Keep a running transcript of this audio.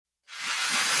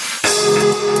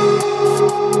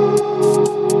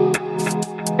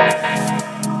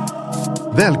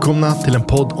Välkomna till en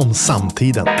podd om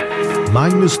samtiden.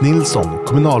 Magnus Nilsson,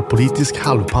 kommunalpolitisk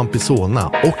halvpamp i Solna,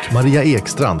 och Maria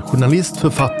Ekstrand, journalist,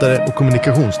 författare och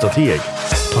kommunikationsstrateg,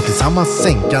 tar tillsammans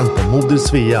sänkan på Moder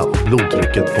Svea och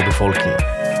blodtrycket på befolkningen.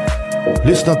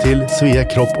 Lyssna till Svea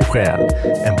kropp och själ,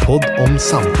 en podd om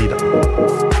samtiden.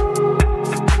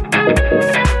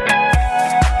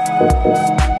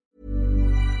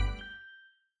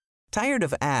 Tired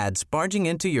of ads barging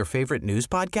into your favorite news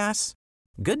podcasts?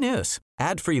 Good news.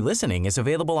 Ad-free listening is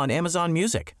available on Amazon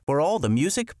Music for all the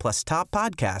music plus top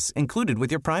podcasts included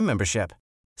with your Prime membership.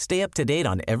 Stay up to date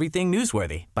on everything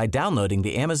newsworthy by downloading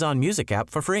the Amazon Music app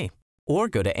for free or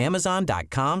go to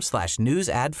amazon.com/news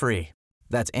ad free.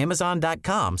 That's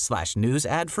amazon.com/news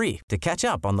ad free to catch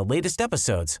up on the latest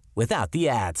episodes without the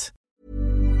ads.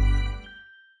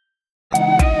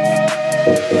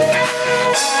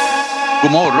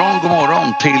 God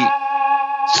morgon till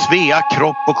Svea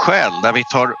kropp och själ, där vi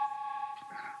tar,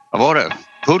 vad var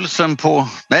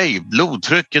det?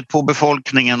 Blodtrycket på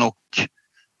befolkningen och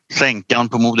sänkan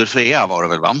på Moder Svea var det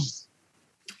väl, va?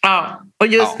 Ja, och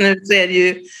just nu så är det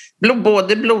ju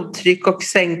både blodtryck och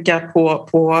sänka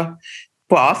på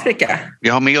Afrika. Vi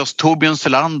har med oss Torbjörn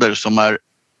Selander som är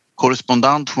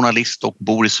korrespondent, journalist och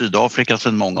bor i Sydafrika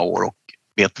sedan många år och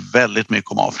vet väldigt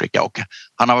mycket om Afrika. Och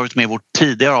han har varit med i vårt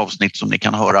tidigare avsnitt som ni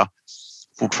kan höra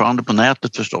fortfarande på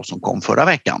nätet förstås, som kom förra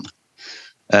veckan.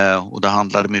 Och det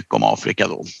handlade mycket om Afrika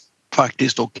då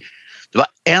faktiskt. Och det var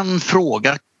en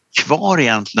fråga kvar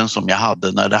egentligen som jag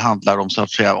hade när det handlar om så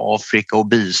att säga Afrika och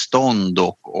bistånd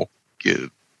och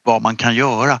vad man kan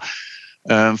göra.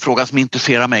 En fråga som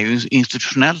intresserar mig ur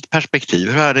institutionellt perspektiv.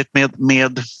 Hur är det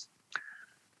med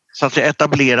så att säga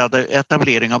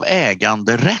etablering av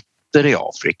äganderätt i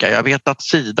Afrika? Jag vet att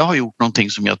Sida har gjort någonting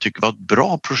som jag tycker var ett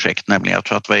bra projekt, nämligen jag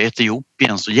tror att det var i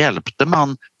Etiopien, så hjälpte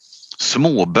man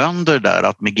småbönder där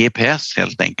att med GPS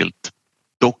helt enkelt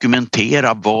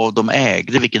dokumentera vad de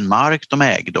ägde, vilken mark de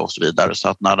ägde och så vidare, så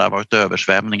att när det har varit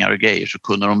översvämningar och grejer så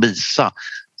kunde de visa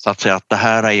så att säga att det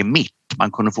här är mitt.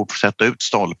 Man kunde fortsätta ut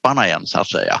stolparna igen så att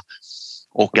säga,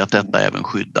 och att detta även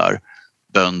skyddar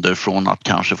bönder från att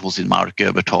kanske få sin mark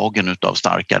övertagen utav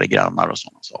starkare grannar och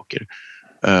sådana saker.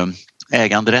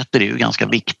 Äganderätter är ju ganska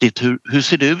viktigt. Hur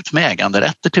ser det ut med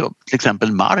äganderätter till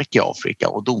exempel mark i Afrika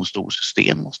och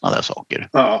domstolssystem och sådana där saker?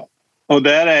 Ja, och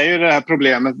där är ju det här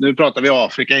problemet, nu pratar vi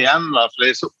Afrika igen, va? För det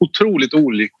är så otroligt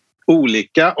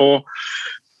olika, och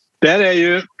där är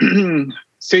ju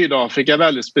Sydafrika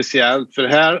väldigt speciellt, för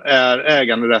här är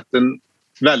äganderätten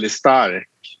väldigt stark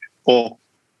och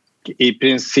i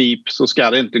princip så ska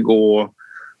det inte gå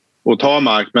och ta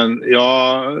mark, men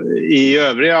i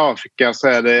övriga Afrika så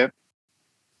är det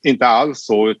inte alls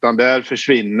så, utan där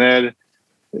försvinner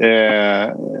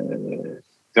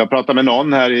jag pratade med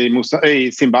någon här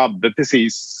i Zimbabwe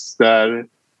precis, där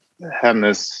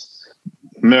hennes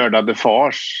mördade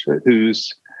fars hus,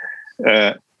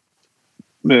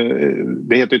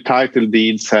 det heter ju title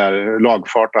deeds här,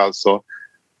 lagfart alltså,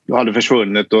 hade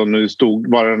försvunnit, och nu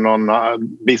var det någon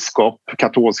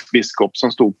katolsk biskop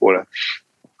som stod på det.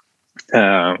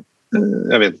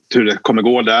 Jag vet inte hur det kommer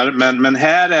gå där, men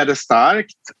här är det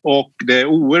starkt och det är en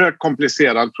oerhört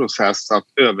komplicerad process att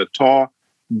överta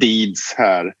deeds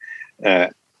här.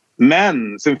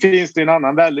 Men sen finns det en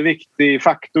annan väldigt viktig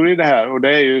faktor i det här, och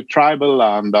det är ju tribal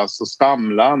land, alltså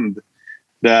stamland,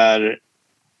 där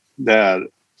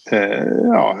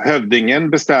hövdingen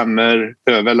bestämmer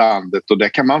över landet, och där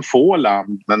kan man få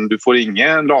land men du får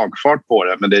ingen lagfart på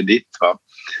det, men det är ditt, va?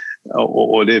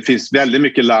 Och det finns väldigt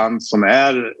mycket land som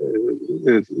är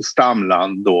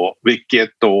stamland då, vilket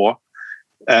då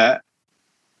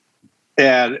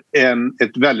är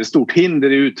ett väldigt stort hinder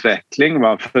i utveckling,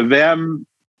 va? För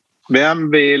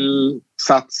vem vill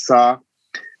satsa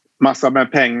massa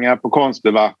med pengar på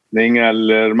konstbevattning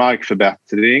eller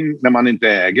markförbättring när man inte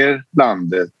äger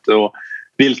landet? Och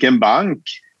vilken bank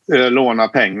lånar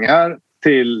pengar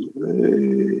till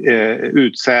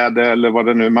utsäde eller vad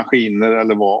det nu, maskiner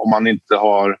eller vad, om man inte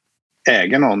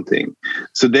äger någonting?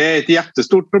 Så det är ett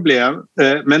jättestort problem,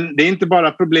 men det är inte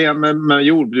bara problem med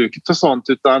jordbruket och sånt,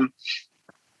 utan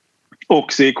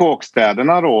också i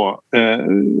kåkstäderna då.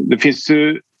 Det finns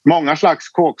ju många slags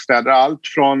kåkstäder, allt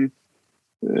från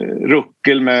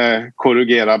ruckel med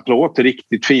korrugerad plåt till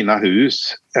riktigt fina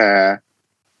hus.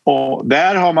 Och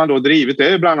där har man då drivit, det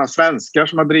är bland annat svenskar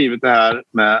som har drivit det här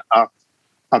med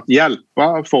att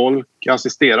hjälpa folk,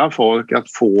 assistera folk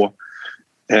att få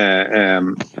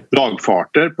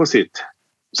lagfarter på sitt.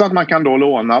 Så att man kan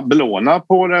då belåna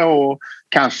på det och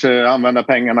kanske använda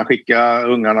pengarna, skicka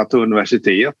ungarna till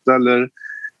universitet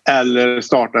eller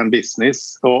starta en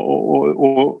business.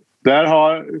 Och Där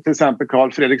har till exempel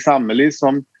Carl Fredrik Sammeli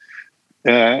som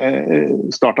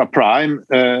startar Prime.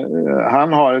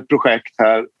 Han har ett projekt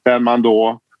här där man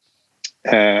då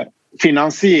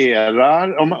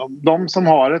finansierar, om de som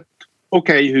har ett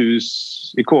okej hus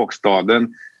i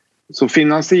Kåkstaden, så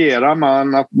finansierar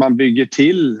man att man bygger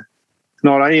till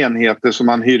några enheter som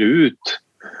man hyr ut,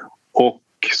 och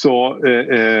så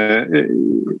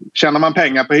tjänar man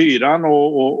pengar på hyran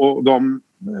och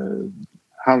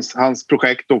hans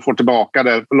projekt då får tillbaka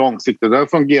det på långsiktigt. Det har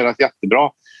fungerat jättebra.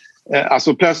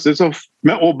 Alltså plötsligt så,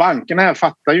 och bankerna här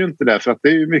fattar ju inte det, för att det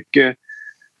är ju mycket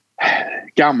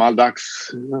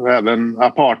gammaldags, även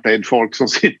apartheid-folk som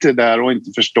sitter där och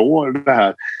inte förstår det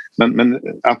här. Men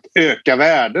att öka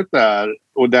värdet där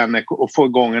och få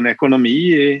igång en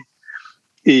ekonomi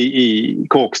i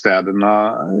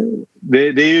kåkstäderna, det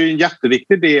är ju en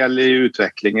jätteviktig del i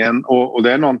utvecklingen, och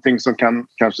det är någonting som kan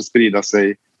kanske sprida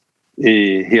sig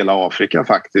i hela Afrika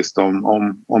faktiskt,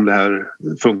 om det här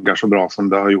funkar så bra som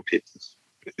det har gjort hittills.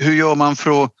 Hur gör man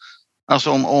för att, alltså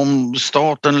om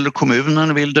staten eller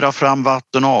kommunen vill dra fram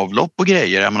vatten och avlopp och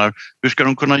grejer, jag menar, hur ska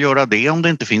de kunna göra det om det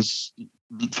inte finns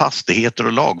fastigheter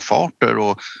och lagfarter,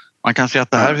 och man kan säga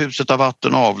att det här huset har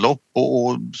vatten och avlopp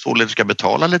och således ska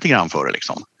betala lite grann för det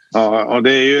liksom. Ja, och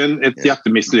det är ju ett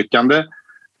jättemisslyckande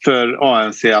för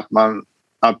ANC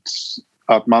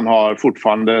att man har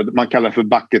fortfarande, man kallar för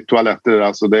bucket-toaletter,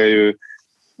 alltså det är ju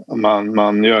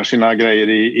man gör sina grejer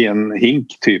i en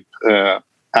hink typ,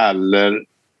 eller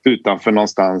utanför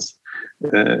någonstans.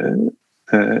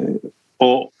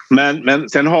 Men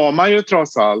sen har man ju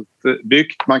trots allt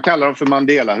byggt, man kallar dem för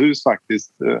Mandela-hus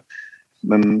faktiskt,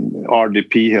 men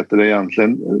RDP heter det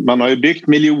egentligen. Man har ju byggt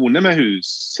miljoner med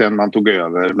hus sen man tog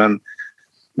över, men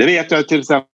det vet jag till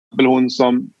exempel hon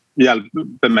som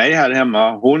hjälper mig här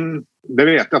hemma, det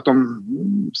vet jag att de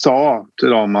sa till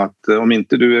dem att om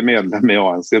inte du är medlem i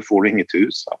ANC får du inget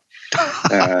hus.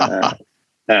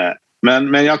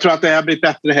 Men jag tror att det har blivit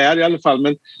bättre här i alla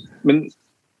fall.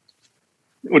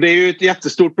 Och det är ju ett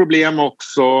jättestort problem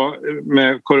också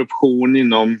med korruption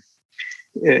inom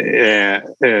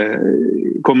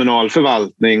kommunal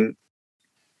förvaltning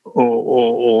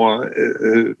och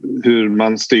hur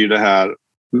man styr det här,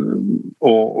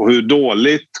 och hur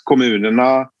dåligt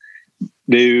kommunerna,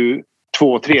 det är ju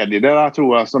 2/3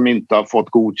 tror jag som inte har fått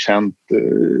godkänt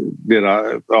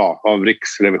av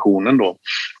Riksrevisionen då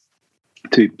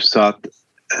typ, så att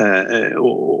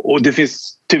och det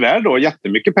finns tyvärr då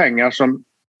jättemycket pengar som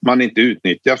man inte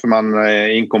utnyttjar för man är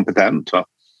inkompetent, va?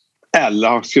 Eller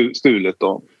har stulit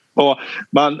då. Och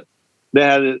det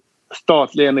här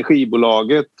statliga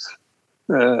energibolaget,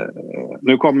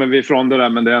 nu kommer vi ifrån det där,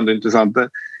 men det är ändå intressant.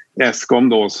 Eskom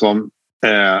då, som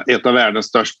ett av världens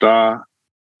största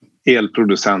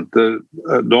elproducenter,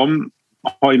 de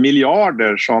har ju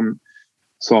miljarder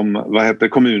som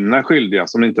kommunerna är skyldiga,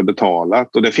 som inte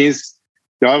betalat. Och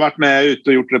jag har varit med ute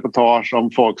och gjort reportage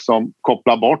om folk som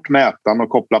kopplar bort mätaren och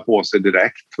kopplar på sig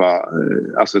direkt, va?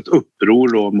 Alltså ett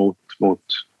uppror då mot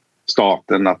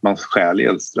staten att man stjäl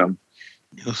elström.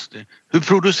 Just det. Hur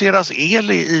produceras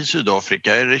el i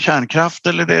Sydafrika? Är det kärnkraft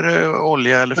eller är det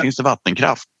olja eller finns det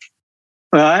vattenkraft?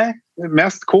 Nej,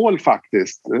 mest kol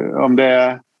faktiskt. Om det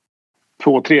är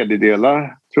 2/3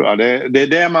 tror jag. Det är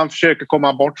det man försöker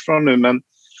komma bort från nu, men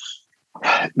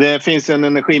det finns en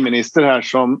energiminister här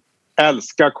som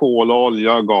älskar kol och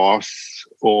olja och gas,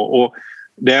 och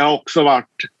det har också varit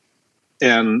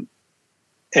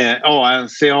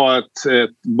ANC har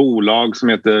ett bolag som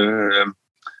heter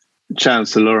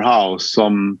Chancellor House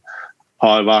som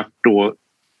har varit då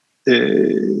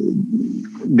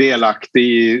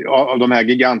delaktig av de här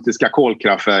gigantiska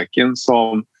kolkraftverken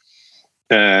som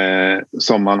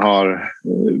man har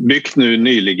byggt nu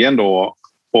nyligen då,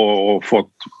 och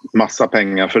fått massa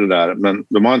pengar för det där, men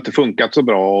de har inte funkat så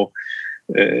bra, och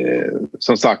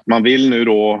som sagt, man vill nu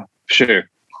då försöka,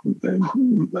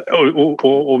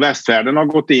 och västvärlden har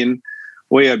gått in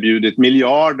och erbjudit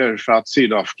miljarder för att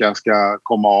Sydafrika ska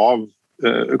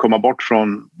komma bort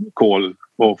från kol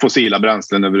och fossila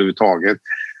bränslen överhuvudtaget.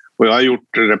 Och jag har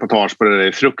gjort reportage på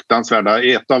det fruktansvärda.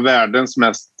 Ett av världens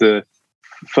mest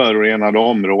förorenade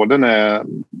områden är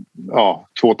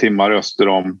 2 timmar öster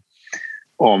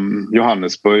om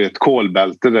Johannesburg, ett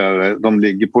kolbälte där de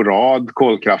ligger på rad,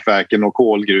 kolkraftverken och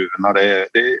kolgruvorna. Det är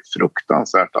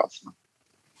fruktansvärt alltså.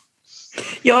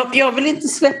 Jag vill inte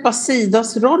släppa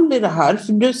Sidas roll i det här,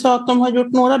 för du sa att de har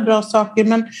gjort några bra saker,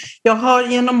 men jag har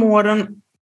genom åren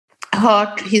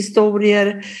hört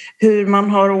historier hur man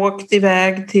har åkt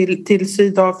iväg till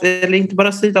Sydafrika, eller inte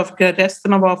bara Sydafrika,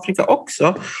 resten av Afrika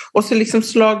också, och så liksom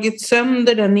slagit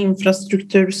sönder den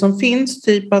infrastruktur som finns,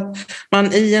 typ att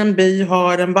man i en by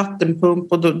har en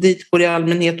vattenpump och då, dit går i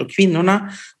allmänhet och kvinnorna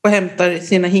och hämtar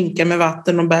sina hinkar med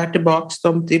vatten och bär tillbaks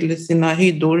dem till sina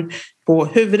hyddor på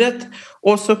huvudet,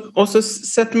 och så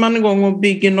sätter man igång och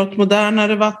bygger något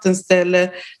modernare vattenställe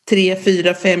 3,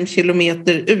 4, 5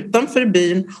 kilometer utanför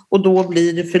byn, och då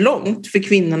blir det för långt för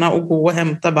kvinnorna att gå och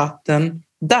hämta vatten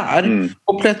där.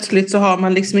 Och plötsligt så har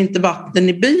man liksom inte vatten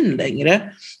i byn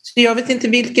längre. Så jag vet inte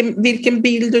vilken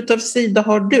bild av Sida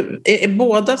har du? Är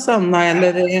båda sanna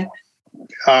eller?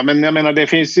 Ja, men jag menar, det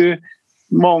finns ju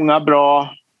många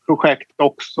bra projekt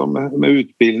också med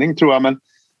utbildning, tror jag, men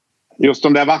just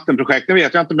de där vattenprojekten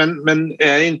vet jag inte, men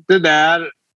är inte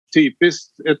där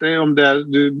typiskt, om det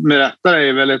du berättar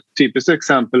är väl ett typiskt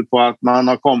exempel på att man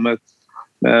har kommit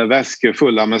med väskor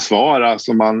fulla med svar,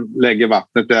 alltså man lägger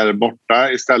vattnet där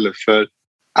borta istället för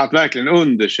att verkligen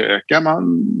undersöka.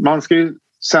 Man ska ju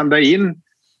sända in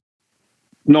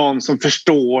någon som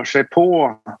förstår sig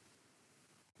på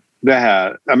det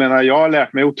här. Jag menar, jag har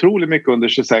lärt mig otroligt mycket under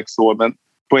 26 år, men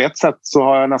på ett sätt så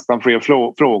har jag nästan fler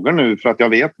frågor nu för att jag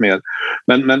vet mer.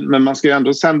 Men man ska ju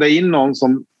ändå sända in någon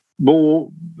som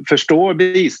förstår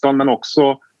bistånd men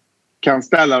också kan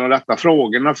ställa de rätta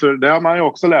frågorna. För det har man ju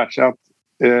också lärt sig att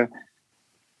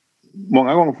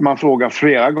många gånger får man fråga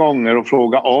flera gånger och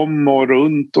fråga om och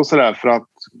runt och sådär,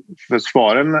 för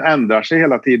svaren ändrar sig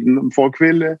hela tiden. Folk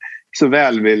vill så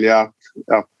välvilja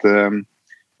att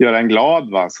göra en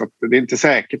glad, va? Så att det är inte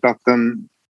säkert att den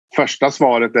första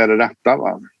svaret är det rätta,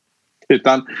 va?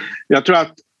 Utan jag tror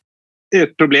att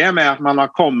ett problem är att man har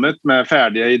kommit med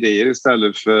färdiga idéer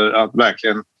istället för att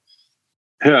verkligen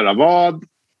höra vad.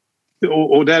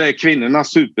 Och där är kvinnorna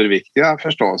superviktiga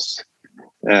förstås.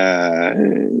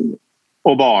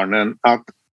 Och barnen. Att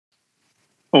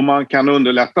om man kan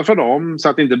underlätta för dem så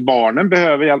att inte barnen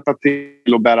behöver hjälpa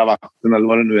till att bära vatten eller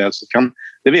vad det nu är, så kan,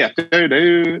 det vet jag ju, det är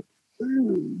ju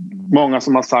många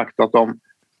som har sagt att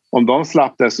om de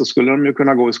slapp det så skulle de ju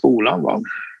kunna gå i skolan, va?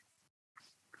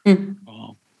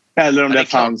 Eller om det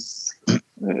fanns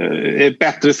ett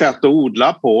bättre sätt att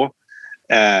odla på.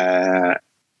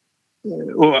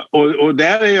 Och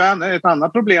där är ju ett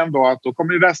annat problem då, att då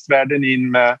kommer ju västvärlden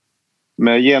in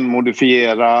med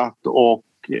genmodifierat och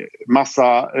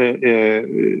massa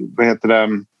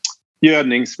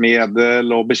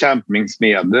gödningsmedel och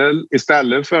bekämpningsmedel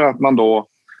istället för att man då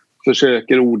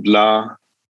försöker odla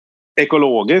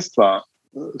ekologiskt, va?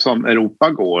 Som Europa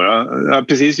går. Jag har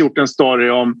precis gjort en story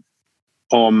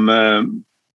om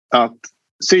att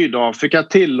Sydafrika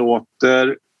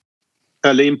tillåter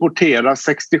eller importerar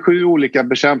 67 olika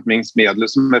bekämpningsmedel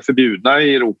som är förbjudna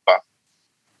i Europa.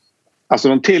 Alltså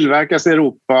de tillverkas i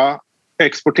Europa,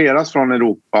 exporteras från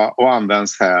Europa och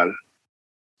används här.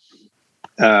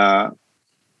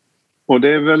 Och det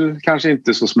är väl kanske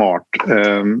inte så smart.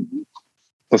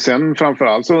 Och sen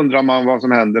framförallt så undrar man vad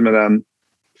som händer med den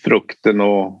frukten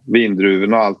och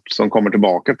vindruven och allt som kommer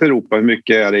tillbaka till Europa. Hur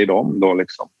mycket är det i dem då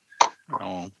liksom?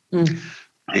 Ja.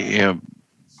 Det är,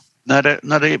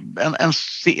 när det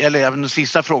eller även en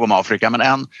sista fråga om Afrika,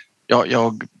 men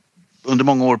jag under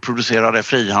många år producerade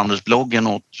frihandelsbloggen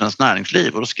åt Svenskt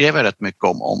Näringsliv och då skrev jag rätt mycket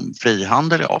om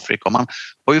frihandel i Afrika. Och man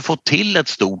har ju fått till ett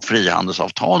stort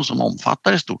frihandelsavtal som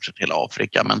omfattar i stort sett hela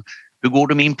Afrika, men hur går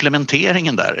det med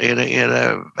implementeringen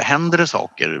där? Händer det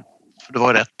saker? För det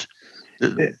var rätt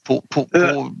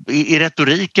i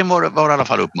retoriken var det i alla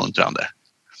fall uppmuntrande.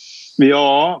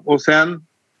 Ja, och sen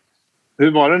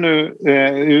hur var det nu?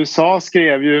 USA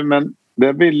skrev ju, men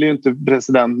det ville ju inte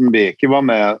president Mbeki vara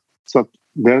med, så att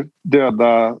det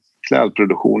döda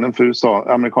klädproduktionen för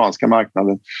USA, amerikanska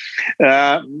marknaden.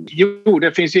 Jo,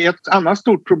 det finns ju ett annat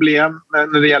stort problem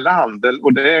när det gäller handel,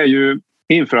 och det är ju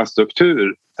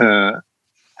infrastruktur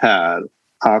här.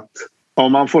 Att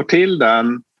om man får till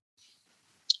den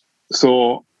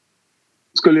så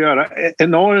skulle göra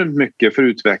enormt mycket för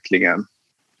utvecklingen.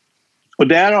 Och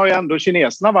där har ju ändå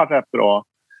kineserna varit rätt bra.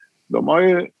 De har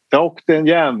ju åkt en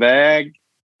järnväg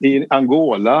i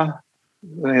Angola.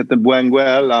 Den heter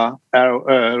Benguela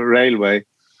Railway.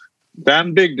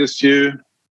 Den byggdes ju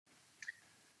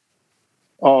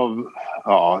av,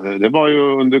 det var ju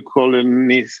under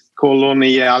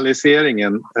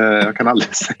kolonialiseringen. Jag kan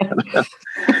aldrig säga det.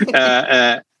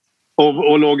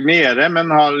 Och låg nere,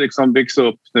 men har liksom byggts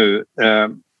upp nu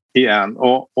igen.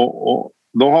 Och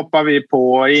då hoppar vi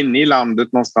på in i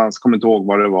landet någonstans, kommer inte ihåg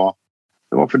vad det var.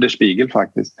 Det var för Der Spiegel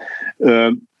faktiskt.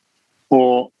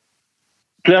 Och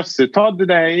plötsligt hade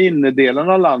det innedelen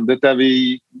av landet där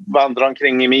vi vandrade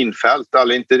omkring i minfält,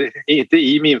 eller inte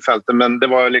i minfälten, men det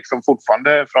var liksom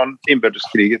fortfarande från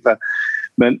inbördeskriget där.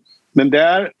 Men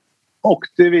där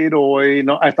åkte vi då i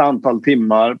ett antal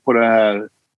timmar på det här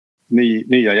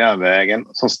nya järnvägen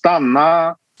som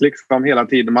stannade liksom hela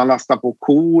tiden. Man lastade på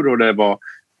kor och det var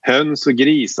höns och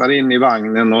grisar in i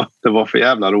vagnen och det var för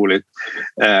jävla roligt.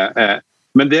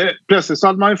 Men plötsligt så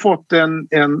hade man ju fått en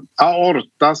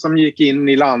aorta som gick in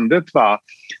i landet, va?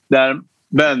 Där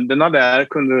bönderna där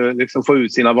kunde liksom få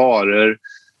ut sina varor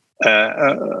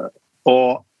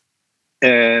och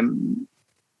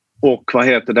vad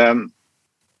heter det,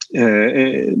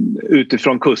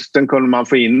 utifrån kusten kunde man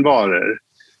få in varor.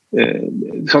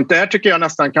 Sånt där tycker jag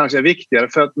nästan kanske är viktigare,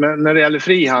 för att när det gäller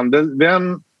frihandel,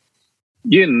 vem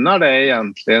gynnar det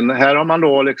egentligen? Här har man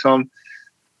då liksom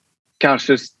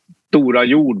kanske stora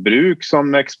jordbruk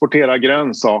som exporterar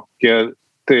grönsaker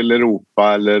till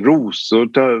Europa, eller rosor.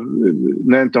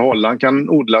 När inte Holland kan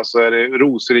odla så är det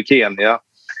rosor i Kenya.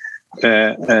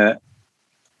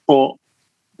 Och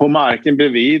på marken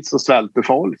bredvid så svälter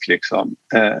folk liksom.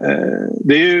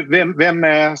 Det är ju, vem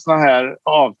är såna här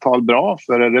avtal bra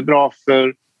för? Är det bra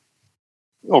för...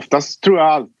 Oftast tror jag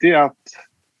alltid att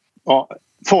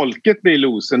folket blir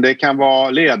losen. Det kan vara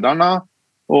ledarna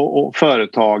och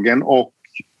företagen och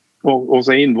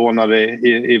så invånare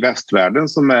i västvärlden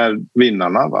som är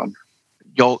vinnarna, va?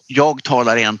 Jag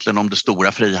talar egentligen om det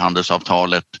stora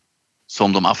frihandelsavtalet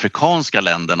som de afrikanska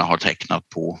länderna har tecknat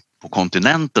på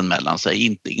kontinenten mellan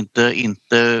sig.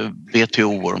 Inte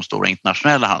WTO och de stora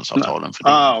internationella handelsavtalen, för det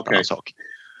är en annan sak.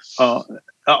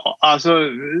 Ja, alltså,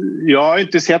 jag har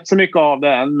inte sett så mycket av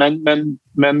det än,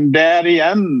 men där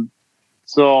igen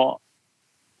så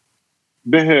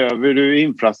behöver du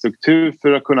infrastruktur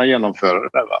för att kunna genomföra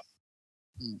det, va?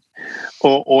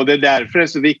 Och det är därför det är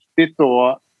så viktigt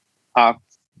då att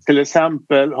till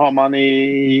exempel har man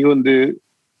under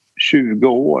 20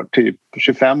 år, typ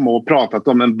 25 år, pratat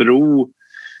om en bro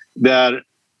där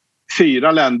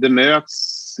 4 länder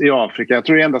möts i Afrika. Jag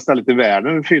tror det är enda stället i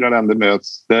världen där 4 länder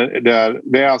möts.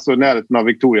 Det är alltså närheten av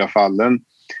Victoriafallen,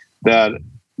 där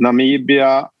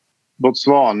Namibia,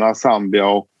 Botswana, Zambia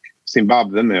och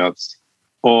Zimbabwe möts.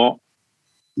 Och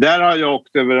där har jag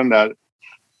åkt över den där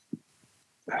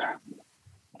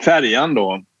färjan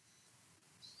då,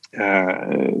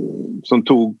 som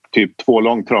tog typ 2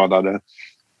 långtradare.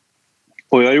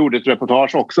 Och jag gjorde ett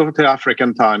reportage också till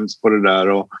African Times på det där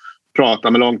och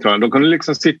pratade med långtradare. De kunde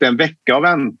liksom sitta en vecka och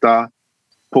vänta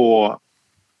på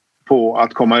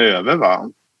att komma över, va?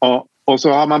 Och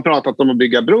så har man pratat om att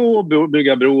bygga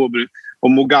bro.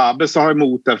 Och Mugabe sa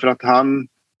emot det för att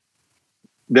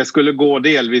det skulle gå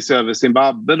delvis över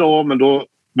Zimbabwe då, men då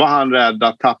var han rädd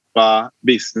att tappa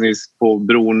business på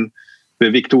bron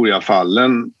vid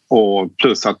Victoriafallen, och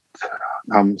plus att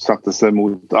han satte sig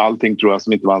mot allting, tror jag,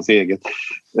 som inte var hans eget.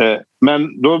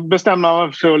 Men då bestämde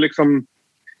man för att liksom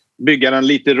bygga den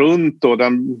lite runt och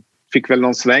den fick väl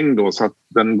någon sväng då, så att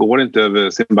den går inte över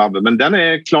Zimbabwe. Men den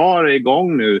är klar,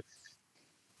 igång nu.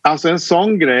 Alltså en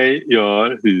sån grej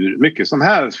gör hur mycket som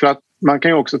helst, för att man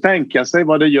kan ju också tänka sig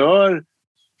vad det gör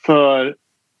för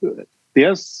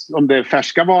dels om det är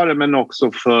färska varor, men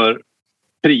också för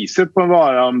priset på en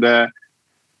vara. Om det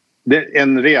är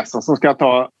en resa som ska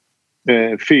ta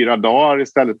 4 dagar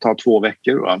istället tar 2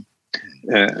 veckor, va?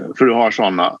 För du har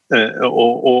sådana.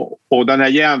 Och den här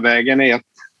järnvägen är ett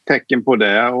tecken på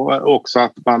det, och också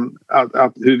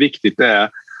att hur viktigt det är.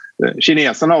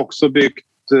 Kineserna har också byggt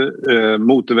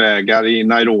motorvägar i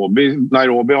Nairobi.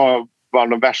 Nairobi har varit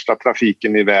den värsta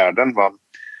trafiken i världen, va?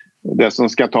 Det som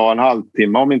ska ta en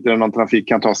halvtimme, om inte det är någon trafik,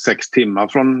 kan ta 6 timmar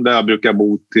från där jag brukar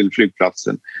bo till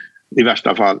flygplatsen i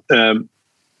värsta fall.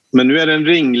 Men nu är det en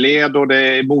ringled och det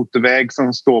är motorväg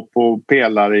som står på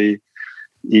pelare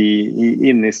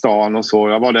inne i stan och så.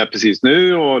 Jag var där precis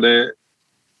nu och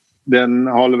den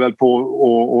håller väl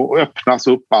på att öppnas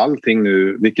upp allting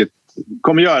nu, vilket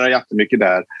kommer göra jättemycket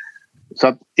där. Så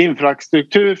att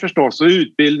infrastruktur förstås, och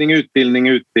utbildning.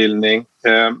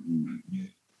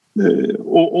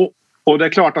 Och det är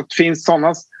klart att det finns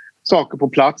sådana saker på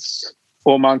plats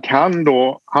och man kan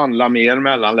då handla mer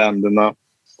mellan länderna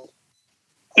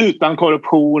utan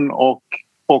korruption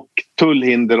och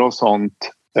tullhinder och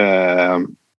sånt,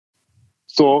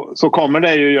 så kommer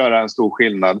det ju göra en stor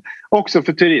skillnad. Också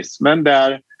för turismen,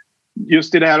 där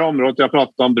just i det här området jag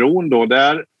pratade om bron då,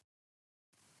 där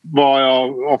var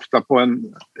jag ofta på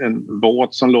en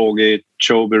båt som låg i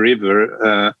Chobe River,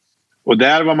 och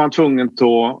där var man tvungen att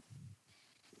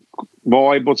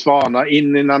vara i Botswana,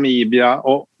 in i Namibia,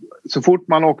 och så fort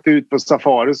man åkte ut på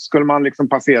safari så skulle man liksom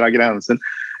passera gränsen.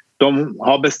 de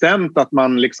har bestämt att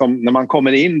man liksom, när man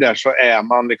kommer in där så är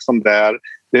man liksom där.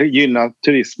 Det gynnar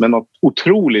turismen något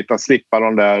otroligt att slippa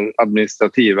de där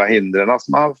administrativa hindren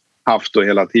som man har haft då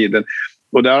hela tiden.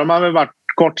 Och där har man väl varit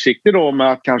kortsiktig då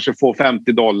med att kanske få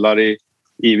 $50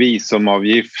 i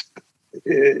visumavgift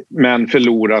men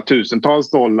förlora tusentals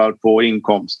dollar på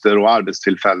inkomster och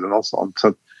arbetstillfällen och sånt.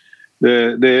 Så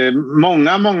det är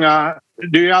många.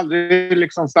 Du är ju aldrig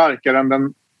liksom starkare än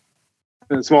den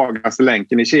svagaste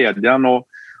länken i kedjan och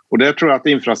det tror jag att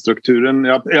infrastrukturen...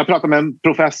 Jag pratade med en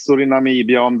professor i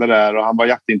Namibia om det där och han var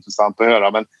jätteintressant att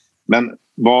höra. Men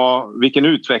vilken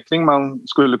utveckling man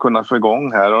skulle kunna få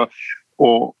igång här.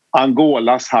 Och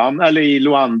Angolas hamn, eller i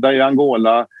Luanda i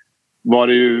Angola var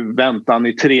det ju väntan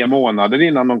i 3 månader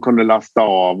innan de kunde lasta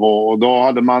av. Och då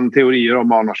hade man teorier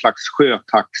om att ha någon slags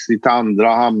sjötaxi till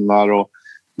andra hamnar och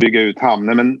bygga ut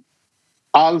hamnen. Men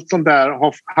allt sånt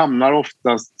där hamnar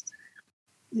oftast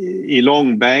i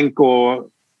långbänk och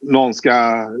någon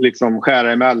ska liksom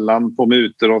skära emellan på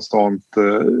mutor och sånt.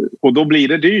 Och då blir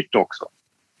det dyrt också.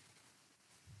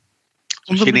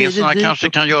 Kineserna kanske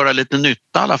kan göra lite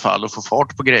nytta i alla fall och få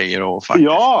fart på grejer och faktiskt.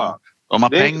 Ja, de har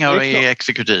pengar och är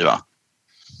exekutiva.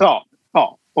 Ja,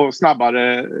 och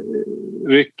snabbare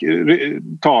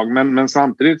tag. Men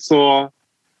samtidigt så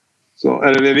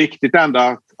är det viktigt ändå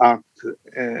att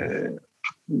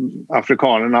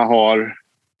afrikanerna har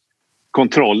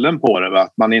kontrollen på det. Va?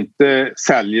 Att man inte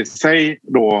säljer sig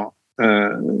då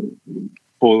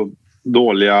på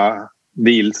dåliga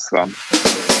deals. Va?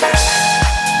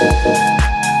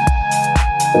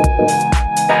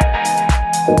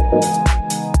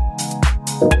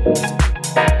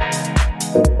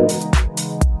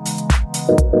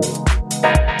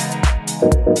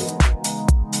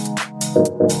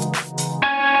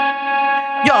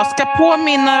 Jag ska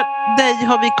påminna dig,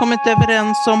 har vi kommit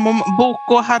överens om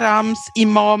Boko Harams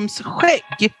imams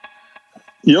skägg.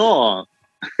 Ja,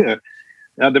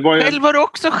 det var ju... Själv har du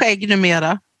också skägg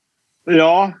numera.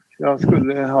 Ja, jag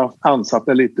skulle ha ansatt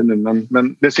det lite nu,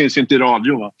 men det syns ju inte i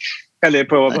radio, va? Eller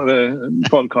på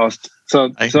podcast.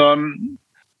 Så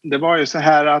det var ju så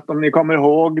här att om ni kommer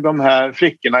ihåg de här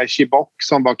flickorna i Chibok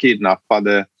som var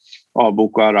kidnappade av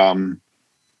Boko Haram.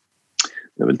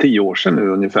 Det är väl 10 år sedan nu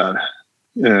ungefär.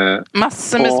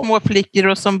 Massor med små flickor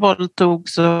och som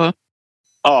våldtogs.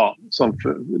 Ja,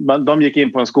 de gick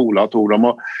in på en skola och tog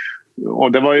dem.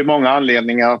 Och det var ju många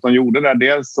anledningar att de gjorde det.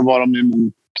 Dels så var de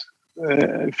emot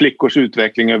flickors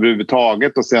utveckling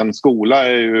överhuvudtaget och sen skola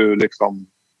är ju liksom,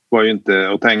 var ju inte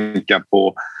att tänka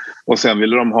på. Och sen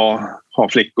ville de ha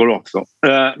flickor också.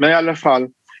 Men i alla fall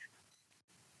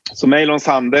så Mail on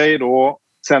Sunday då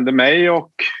sände mig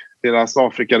och deras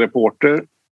Afrika-reporter.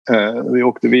 Vi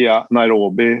åkte via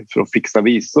Nairobi för att fixa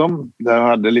visum. Där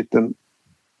hade ett litet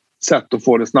sätt att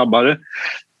få det snabbare.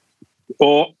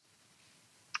 Och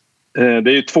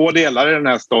det är ju 2 delar i den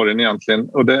här storyn egentligen.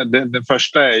 Och det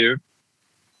första är ju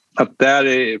att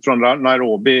från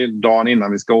Nairobi dagen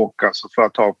innan vi ska åka så får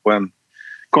jag ta på en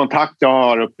kontakt jag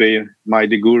har uppe i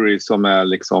Maiduguri som är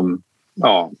liksom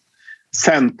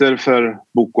center för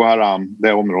Boko Haram,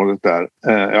 det området där.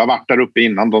 Jag har varit där uppe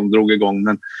innan de drog igång,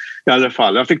 men i alla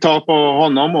fall. Jag fick ta på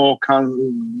honom och han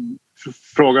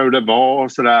frågade hur det var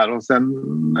och sådär. Och sen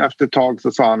efter ett tag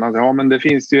så sa han att men det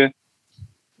finns ju...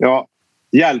 Jag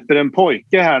hjälper en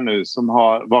pojke här nu som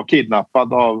var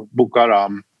kidnappad av Boko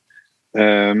Haram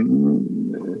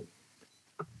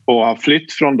och har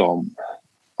flytt från dem.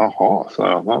 Jaha, så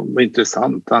jag, vad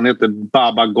intressant. Han heter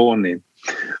Baba Goni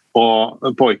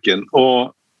och pojken.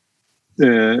 Och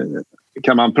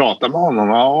kan man prata med honom?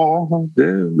 Ja,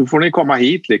 då får ni komma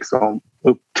hit liksom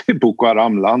upp till Boko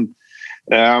Haram-land.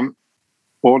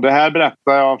 Och det här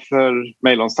berättar jag för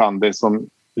Mail on Sunday som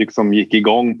liksom gick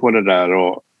igång på det där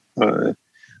och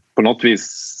på något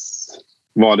vis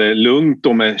var det lugnt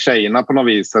då med tjejerna på något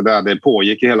vis. Det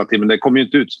pågick hela tiden men det kom ju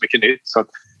inte ut så mycket nytt så att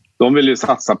de ville ju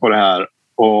satsa på det här.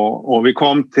 Och vi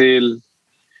kom till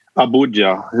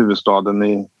Abuja, huvudstaden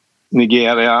i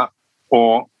Nigeria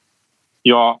och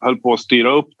jag höll på att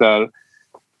styra upp där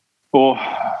och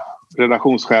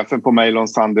redaktionschefen på Mail on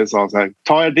Sunday sa så här: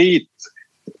 ta er dit,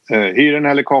 hyr en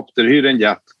helikopter, hyr en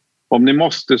jet. Om ni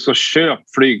måste så köp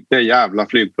det jävla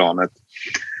flygplanet.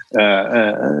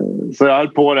 Så jag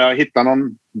höll på det. Jag hittade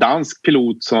någon dansk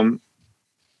pilot som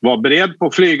var beredd på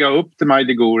att flyga upp till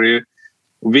Maiduguri.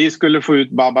 Och vi skulle få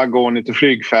ut Baba Goni till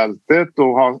flygfältet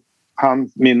och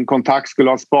min kontakt skulle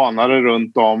ha spanare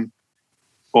runt om.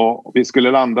 Och vi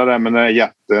skulle landa där med den här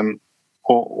jätten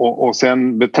och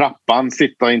sen vid trappan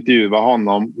sitta och intervjua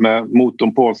honom med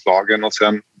motorn påslagen och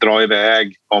sen dra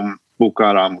iväg om Boko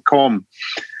Haram kom.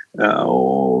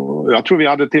 Och Och jag tror vi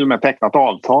hade till och med tecknat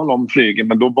avtal om flygen,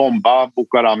 men då bombade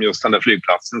Boko Haram just den där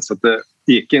flygplatsen så att det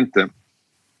gick inte.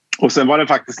 Och sen var det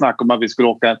faktiskt snack om att vi skulle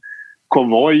åka en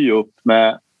konvoj upp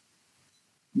med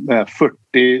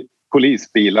 40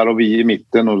 polisbilar och vi i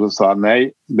mitten, och då sa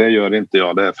nej, det gör inte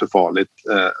jag, det är för farligt.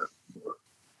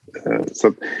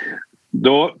 Så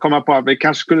då kom jag på att vi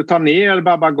kanske skulle ta ner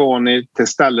Babagoni till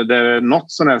ställe där det är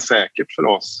något som är säkert för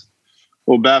oss.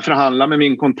 Och börja förhandla med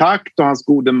min kontakt och hans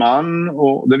gode man.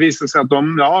 Och det visade sig att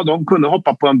de kunde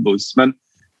hoppa på en buss. Men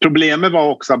problemet var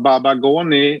också att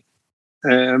Babagoni...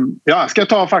 jag ska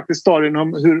ta faktiskt storyn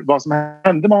om vad som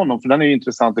hände med honom. För den är ju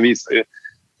intressant att visa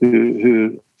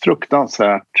hur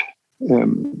fruktansvärt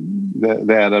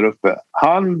det är där uppe.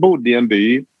 Han bodde i en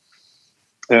by.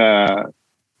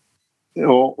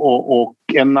 Och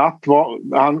en natt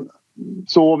han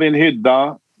sov i en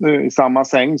hydda i samma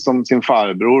säng som sin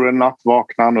farbror. En natt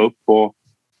vaknade han upp och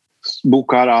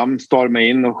Boko Haram stormade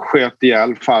in och sköt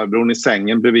ihjäl farbrorn i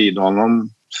sängen bredvid honom.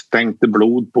 Stänkte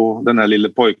blod på den här lilla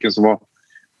pojken som var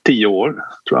 10 år,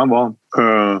 tror jag han var.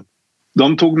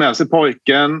 De tog med sig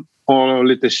pojken och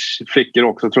lite flickor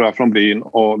också, tror jag, från byn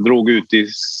och drog ut i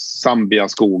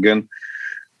Zambia-skogen.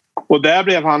 Och där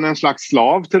blev han en slags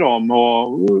slav till dem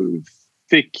och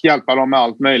fick hjälpa dem med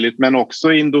allt möjligt, men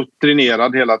också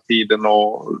indoktrinerad hela tiden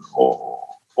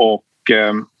och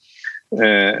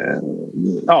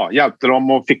hjälpte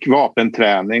dem och fick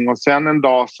vapenträning. Och sen en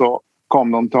dag så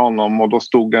kom de till honom och då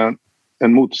stod en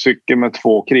motorcykel med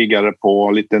 2 krigare på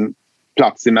en liten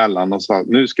plats emellan och sa: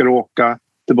 nu ska du åka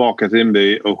tillbaka till din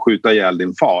by och skjuta ihjäl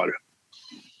din far.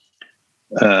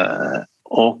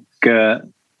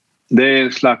 Det är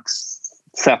ett slags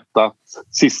sätt att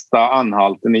sista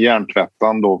anhalten i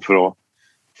hjärntvättan då för att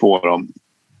få dem.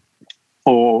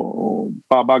 Och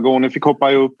Babagoni fick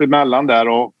hoppa upp emellan där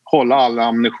och hålla all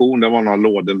ammunition. Det var några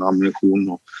lådor med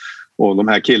ammunition och de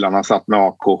här killarna satt med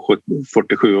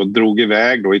AK-47 och drog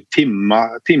iväg då i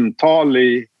timtal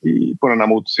på den här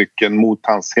motorcykeln mot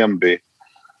hans hemby.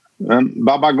 Men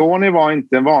Babagoni var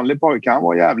inte en vanlig pojke, han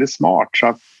var jävligt smart så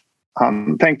att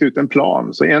han tänkte ut en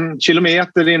plan. Så 1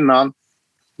 kilometer innan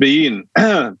byn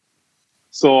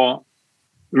så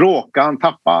råkade han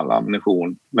tappa all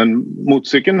ammunition. Men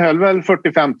motorcykeln höll väl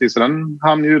 40-50 så den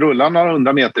hann ju rulla några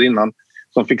 100 meter innan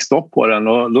de fick stopp på den.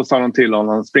 Och då sa de till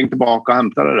honom: spring tillbaka och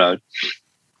hämta det där.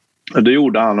 Och det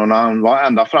gjorde han, och när han var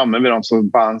ända framme vid dem så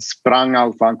han sprang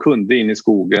allt vad han kunde in i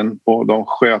skogen och de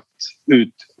sköt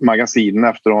ut magasinen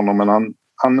efter honom, men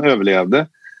han överlevde.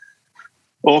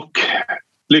 Och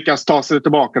lyckas ta sig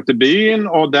tillbaka till byn,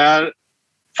 och där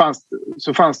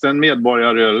fanns det en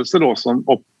medborgarrörelse då som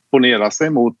opponerade sig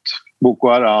mot Boko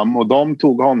Haram, och de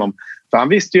tog honom. För han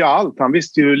visste ju allt, han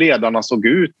visste ju hur ledarna såg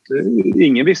ut,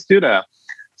 ingen visste ju det.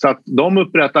 Så att de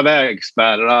upprättade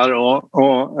vägspärrar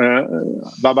och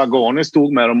Babagoni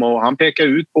stod med dem och han pekade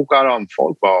ut Boko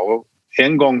Haram-folk. Och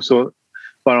en gång så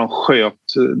bara de sköt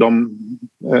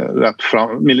rätt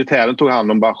fram. Militären tog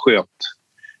hand om bara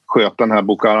sköt den här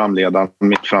Boko Haram-ledaren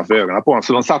mitt framför ögonen på honom.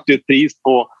 Så de satte ju ett pris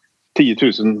på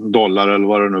 $10,000 eller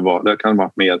vad det nu var. Det kan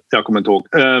vara mer, jag kommer inte ihåg.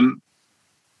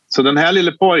 Så den här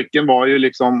lilla pojken var ju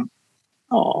liksom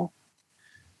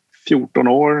 14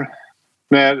 år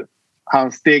när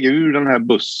han steg ur den här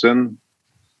bussen.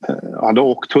 Hade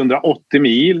åkt 180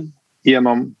 mil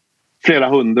genom flera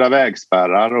 100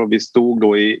 vägspärrar, och vi stod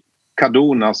då i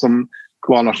Kaduna som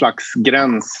var någon slags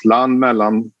gränsland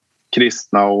mellan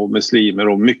kristna och muslimer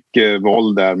och mycket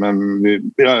våld där, men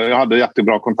jag hade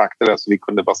jättebra kontakter där så vi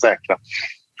kunde vara säkra.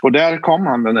 Och där kom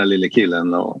han, den där lilla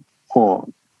killen, och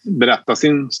berättade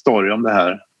sin story om det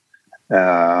här.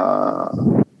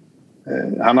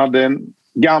 Han hade en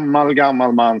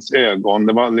gammal mans ögon,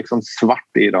 det var liksom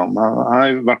svart i dem. Han har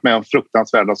ju varit med om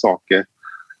fruktansvärda saker,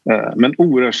 men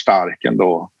oerhört stark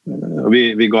ändå.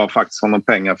 Vi gav faktiskt honom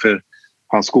pengar för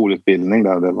hans skolutbildning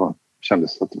där,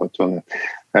 kändes att det var tvunget.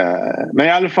 Men i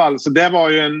alla fall, så det var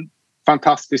ju en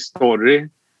fantastisk story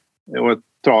och ett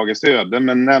tragiskt öde,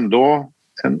 men ändå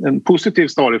en positiv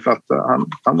story för att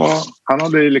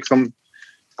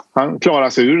han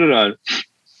klarade sig ur det där.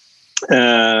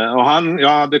 Och jag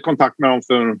hade kontakt med honom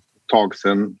för ett tag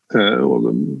sedan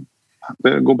och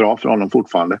det går bra för honom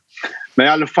fortfarande. Men i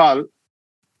alla fall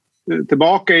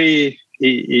tillbaka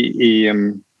i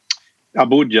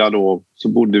Abuja då,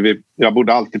 så jag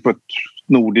bodde alltid på ett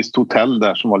nordiskt hotell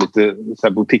där som var lite så här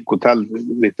boutiquehotell,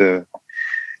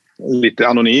 lite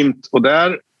anonymt, och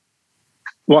där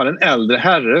var en äldre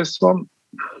herre som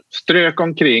strök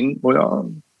omkring och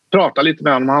jag pratade lite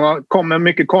med honom. Han kom med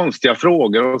mycket konstiga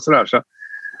frågor och sådär, så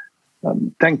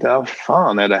jag tänkte, vad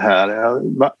fan är det här?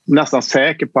 Jag var nästan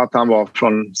säker på att han var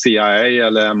från CIA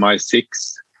eller MI6.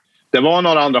 det var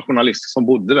några andra journalister som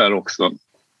bodde där också.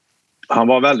 Han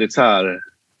var väldigt så här,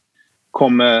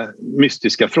 kom med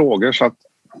mystiska frågor, så att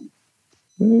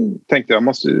tänkte jag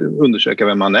måste undersöka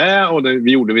vem han är, och det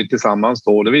gjorde vi tillsammans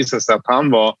då. Det visade sig att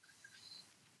han var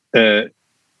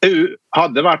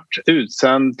hade varit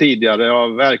utsänd tidigare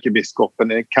av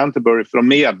ärkebiskopen i Canterbury för att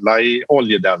medla i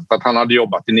oljedeltat. Han hade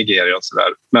jobbat i Nigeria och så där,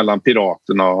 mellan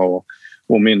piraterna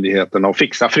och myndigheterna och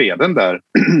fixa freden där.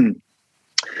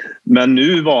 Men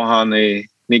nu var han i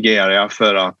Nigeria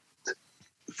för att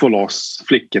få loss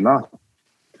flickorna.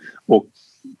 Och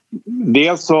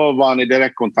dels så var han i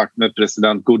direktkontakt med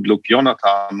president Goodluck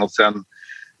Jonathan, och sen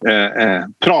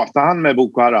pratade han med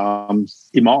Boko Harams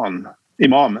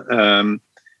imam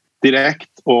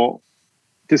direkt, och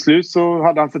till slut så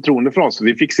hade han förtroende för oss.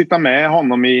 Vi fick sitta med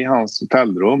honom i hans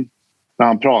hotellrum där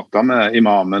han pratade med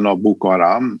imamen av Boko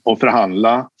Haram och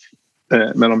förhandla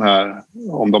med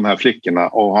om de här flickorna,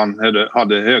 och han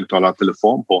hade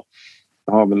högtalartelefon på.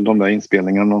 Jag har väl de där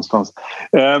inspelningarna någonstans.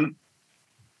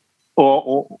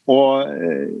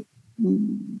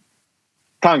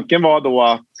 Tanken var då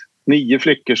att 9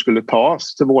 flickor skulle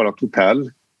tas till vårt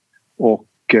hotell och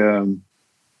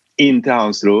in till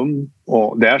hans rum,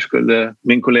 och där skulle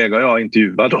min kollega och jag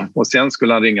intervjua dem, och sen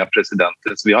skulle han ringa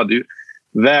presidenten. Så vi hade ju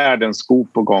världens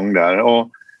skop på gång där, och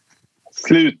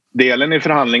slutdelen i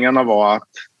förhandlingarna var att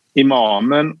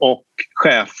imamen och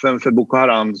chefen för Boko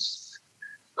Harams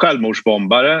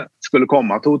självmordsbombare skulle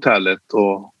komma till hotellet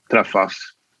och träffas.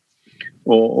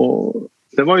 Och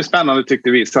det var ju spännande,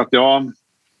 tyckte vi. Så att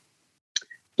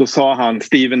då sa han,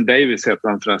 Stephen Davis heter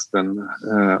han förresten,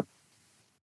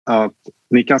 att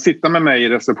ni kan sitta med mig i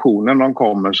receptionen när de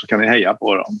kommer, så kan ni heja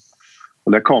på dem.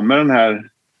 Och där kommer den här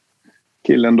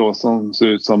killen då som ser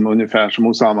ut som ungefär som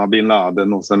Osama bin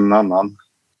Laden, och sen en annan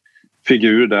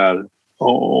figur där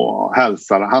och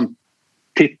hälsar. Han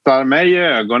tittar mig i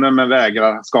ögonen men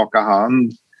vägrar skaka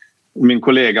hand. Min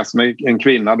kollega som är en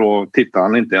kvinna då tittar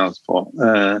han inte ens på.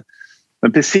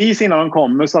 Men precis innan de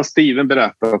kommer så har Steven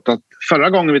berättat att förra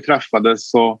gången vi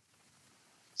träffades så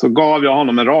gav jag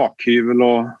honom en rakhyvel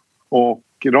och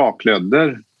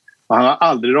raklödder. Och han har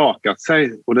aldrig rakat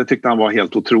sig, och det tyckte han var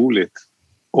helt otroligt.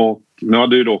 Och nu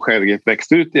hade ju då skägget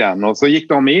växt ut igen, och så gick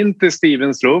de in till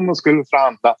Stevens rum och skulle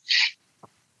förhandla.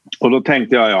 Och då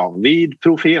tänkte jag, vid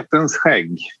profetens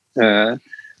skägg.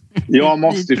 Jag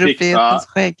måste fixa...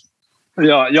 skägg.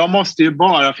 Ja, jag måste ju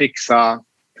bara fixa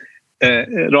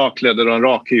raklödder och en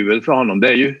rakhyvel för honom. Det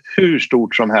är ju hur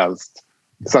stort som helst.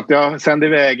 Så att jag sände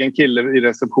iväg en kille i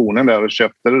receptionen där och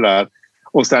köpte det där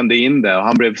och sände in det, och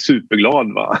han blev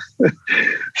superglad, va.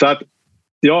 Så att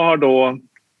jag har då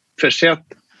försett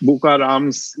Boko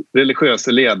Harams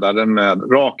religiösa ledare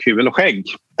med rakhyvel och skägg.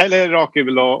 Eller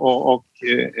rakhyvel och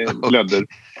lödder.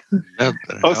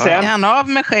 Och sen, är han av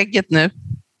med skägget nu?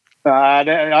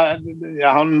 Nej,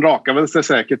 han rakar väl sig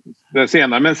säkert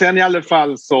senare. Men sen i alla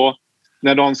fall så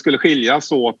när de skulle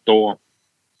skiljas åt då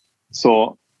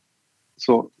så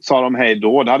sa de hej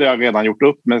då. Det hade jag redan gjort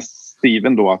upp med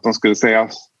Steven då, att de skulle säga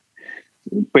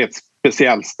på ett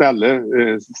speciellt ställe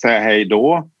säga hej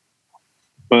då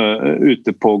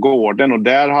ute på gården, och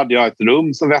där hade jag ett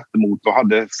rum som vette mot och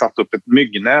hade satt upp ett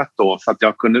myggnät då, så att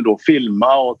jag kunde då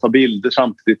filma och ta bilder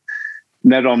samtidigt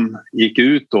när de gick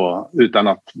ut då, utan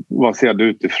att vara sedda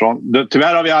utifrån.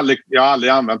 Tyvärr har jag har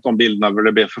aldrig använt de bilderna, för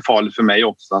det blev för farligt för mig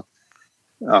också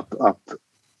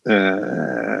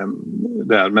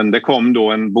där. Men det kom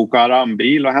då en Boko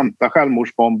Haram-bil och hämtade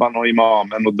självmordsbombaren och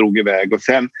imamen och drog iväg, och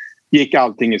sen gick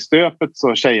allting i stöpet,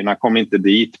 så tjejerna kom inte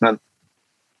dit, men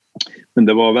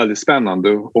det var väldigt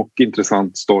spännande och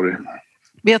intressant story.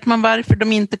 Vet man varför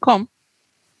de inte kom?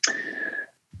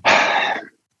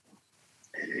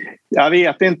 Jag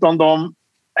vet inte om de...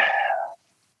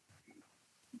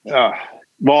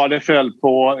 vad det föll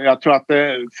på. Jag tror att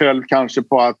det föll kanske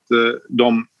på att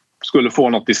de skulle få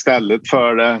något istället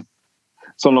för det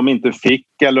som de inte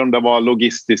fick, eller om det var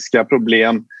logistiska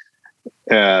problem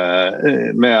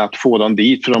med att få dem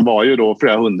dit, för de var ju då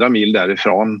flera 100 mil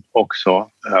därifrån också.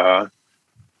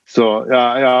 Så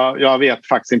jag vet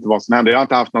faktiskt inte vad som hände. Jag har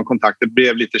inte haft någon kontakt. Det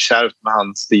blev lite kärvt med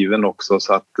han Steven också.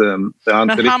 Så att,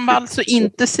 men han var alltså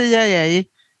inte CIA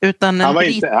utan en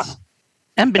britt?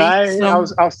 En britt nej,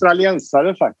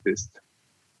 australiensare faktiskt.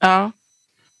 Ja,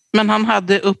 men han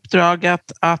hade uppdrag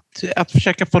att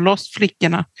försöka få loss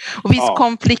flickorna. Och visst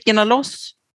kom flickorna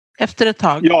loss efter ett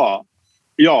tag?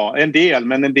 Ja, en del.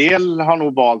 Men en del har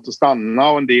nog valt att stanna,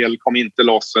 och en del kom inte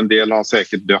loss, och en del har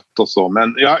säkert dött och så.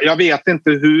 Men jag vet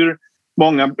inte hur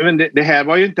många... Men det här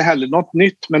var ju inte heller något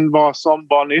nytt, men vad som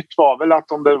var nytt var väl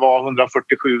att om det var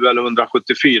 147 eller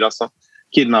 174 som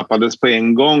kidnappades på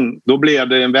en gång, då blev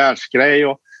det en världsgrej.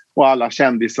 Och och alla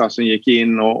kändisar som gick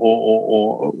in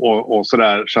och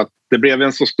sådär. Så att det blev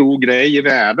en så stor grej i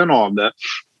världen av det.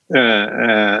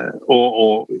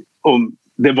 Och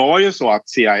det var ju så att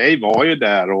CIA var ju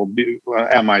där och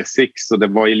MI6 och det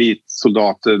var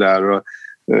elitsoldater där och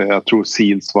jag tror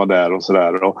SEALs var där och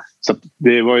sådär. Så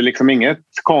det var ju liksom inget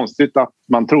konstigt att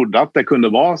man trodde att det kunde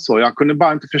vara så. Jag kunde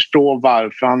bara inte förstå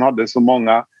varför han hade så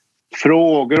många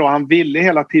frågor och han ville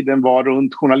hela tiden vara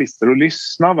runt journalister och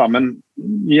lyssna, va? Men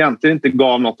egentligen inte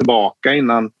gav något tillbaka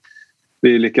innan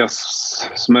vi lyckas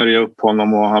smörja upp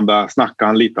honom och han började snacka,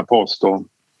 han litar på oss då.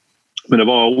 Men det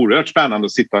var oerhört spännande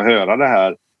att sitta och höra det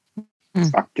här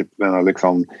snacket.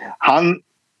 Liksom. Han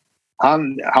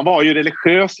var ju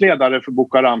religiös ledare för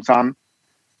Boko Haram, så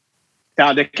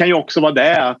det kan ju också vara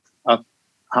det att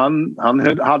han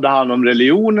hade hand om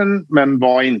religionen men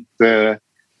var inte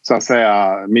så att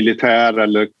säga militär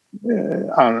eller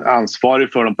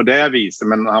ansvarig för dem på det viset,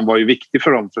 men han var ju viktig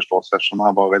för dem förstås eftersom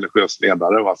han var religiös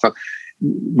ledare. Va? Så att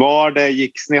var det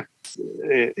gick snett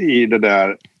i det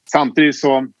där. Samtidigt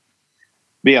så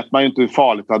vet man ju inte hur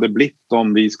farligt det hade blivit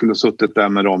om vi skulle suttit där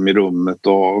med dem i rummet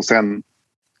och sen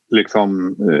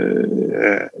liksom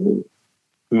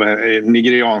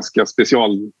nigerianska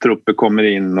specialtrupper kommer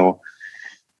in och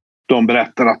de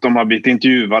berättar att de har blivit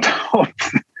intervjuade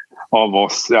av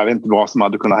oss. Jag vet inte vad som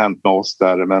hade kunnat hänt med oss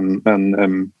där, men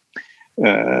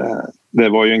det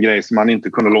var ju en grej som man inte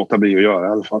kunde låta bli att göra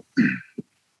i alla fall.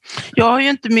 Jag har ju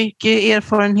inte mycket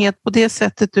erfarenhet på det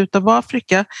sättet utav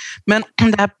Afrika, men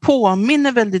det här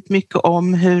påminner väldigt mycket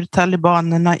om hur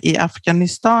talibanerna i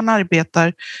Afghanistan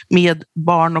arbetar med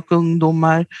barn och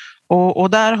ungdomar. Och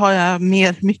där har jag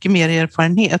mycket mer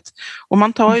erfarenhet. Och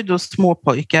man tar ju då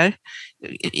småpojkar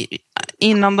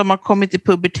innan de har kommit i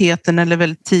puberteten eller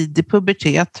väldigt tidig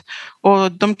pubertet.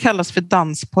 Och de kallas för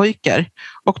danspojkar.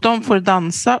 Och de får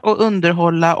dansa och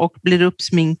underhålla och blir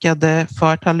uppsminkade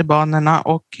för talibanerna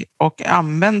och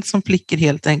används som flickor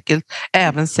helt enkelt,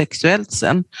 även sexuellt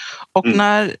sen. Och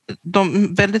när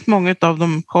väldigt många av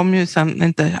dem kom ju sen,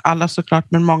 inte alla såklart,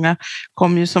 men många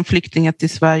kom ju som flyktingar till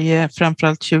Sverige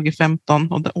framförallt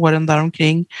 2015 och åren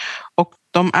däromkring. Och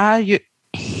de är ju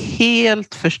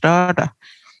helt förstörda.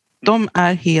 De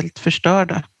är helt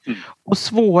förstörda. Och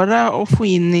svåra att få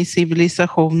in i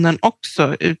civilisationen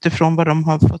också utifrån vad de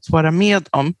har fått vara med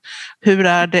om. Hur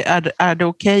är det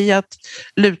okej att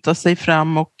luta sig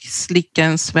fram och slicka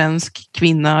en svensk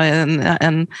kvinna,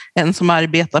 en som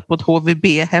arbetar på ett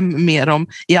HVB-hem med dem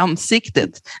i ansiktet?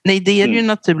 Nej, det är det ju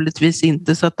naturligtvis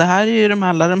inte. Så att det här är ju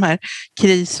alla de här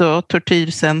kris- och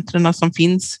tortyrcentrerna som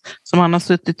finns, som han har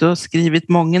suttit och skrivit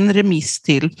många remiss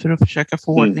till för att försöka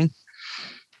få ordning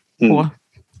på.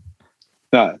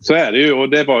 Ja, så är det ju, och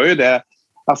det var ju det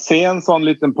att se en sån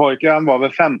liten pojke, han var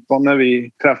väl 15 när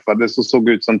vi träffades och såg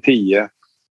ut som 10,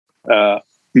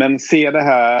 men se det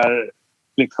här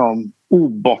liksom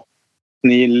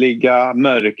obottniliga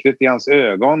mörkret i hans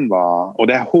ögon, va? Och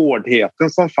det hårdheten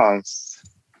som fanns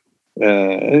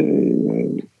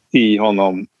i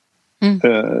honom,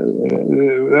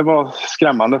 det var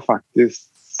skrämmande faktiskt,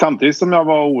 samtidigt som jag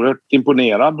var oerhört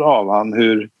imponerad av han,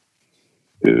 hur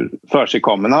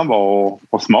försigkommen han var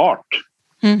och smart.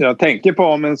 Jag tänker på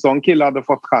om en sån kille hade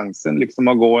fått chansen liksom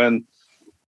att gå en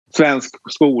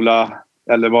svensk skola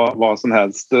eller vad som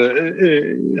helst.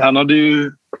 Han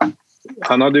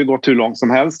hade ju gått hur långt som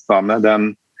helst, va, med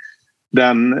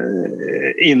den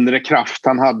inre kraft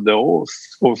han hade och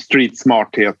street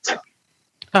smarthet.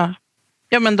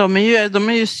 Ja, men de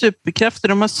är ju superkrafter.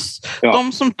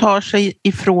 De som tar sig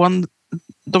ifrån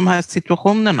de här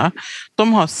situationerna,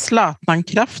 de har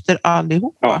Zlatan-krafter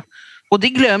allihopa. Ja. Och det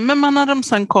glömmer man när de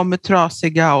sen kommer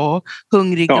trasiga och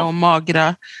hungriga och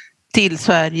magra till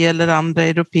Sverige eller andra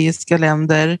europeiska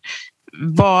länder.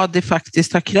 Vad det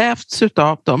faktiskt har krävts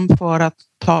utav dem för att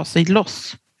ta sig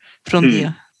loss från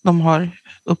det de har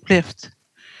upplevt.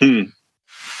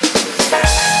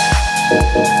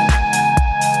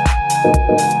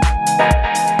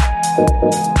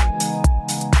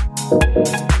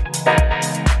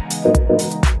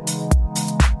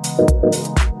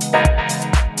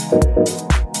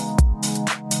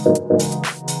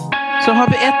 Så har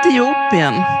vi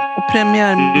Etiopien och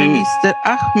premiärminister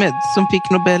Ahmed som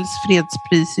fick Nobels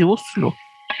fredspris i Oslo.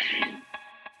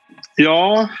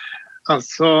 Ja,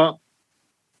 alltså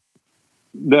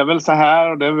det är väl så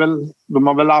här, och de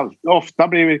har väl ofta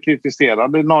blivit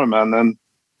kritiserade, norrmännen,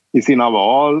 i sina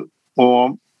val,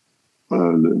 och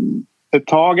ett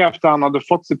tag efter han hade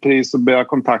fått sitt pris så blev jag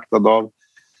kontaktad av,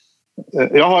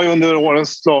 jag har ju under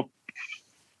årens lopp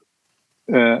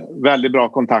väldigt bra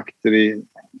kontakter i,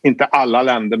 inte alla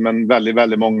länder men väldigt,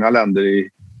 väldigt många länder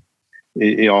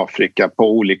i Afrika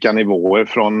på olika nivåer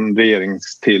från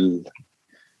regerings till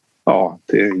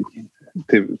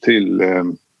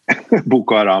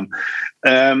Boko Haram.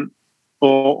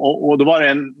 Och då var det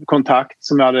en kontakt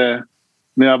som jag hade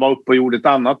när jag var uppe och gjorde ett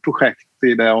annat projekt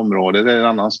i det området, det är en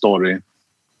annan story,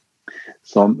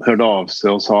 som hörde av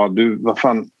sig och sa du, vad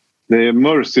fan, det är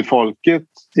Mursi-folket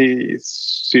i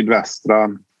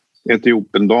sydvästra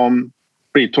Etiopien, de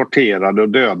blir torterade och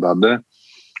dödade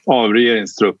av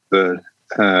regeringstrupper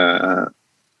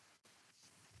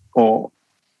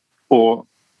och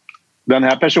den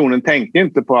här personen tänkte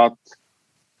inte på att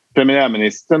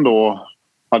premiärministern då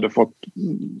hade fått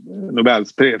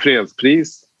Nobels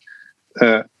fredspris.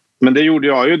 Men det gjorde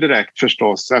jag ju direkt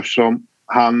förstås, eftersom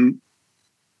han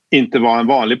inte var en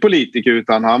vanlig politiker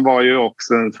utan han var ju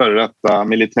också en före detta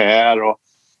militär och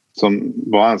som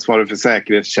var ansvarig för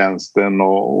säkerhetstjänsten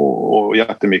och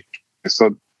jättemycket.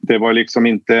 Så det var liksom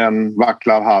inte en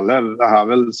Vaclav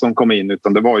Havel som kom in,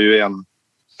 utan det var ju en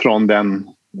från den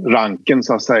ranken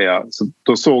så att säga. Så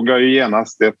då såg jag ju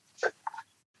genast ett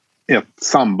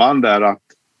samband där att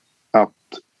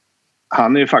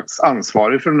han är faktiskt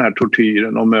ansvarig för den här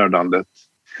tortyren och mördandet.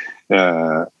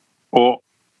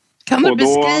 Kan du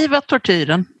beskriva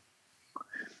tortyren?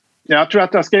 Jag tror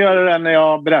att jag ska göra det när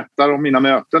jag berättar om mina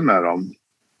möten med dem.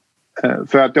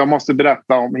 För att jag måste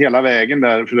berätta om hela vägen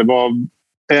där. För det var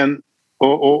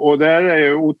och där är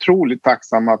jag otroligt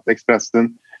tacksam att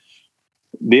Expressen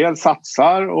dels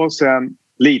satsar och sen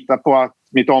litar på att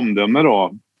mitt omdöme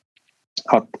då.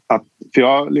 För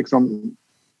jag liksom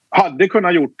hade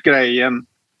kunnat gjort grejen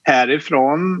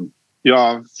härifrån.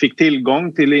 Jag fick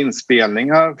tillgång till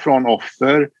inspelningar från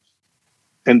offer.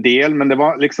 En del, men det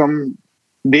var liksom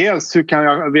dels hur kan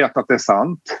jag veta att det är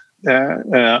sant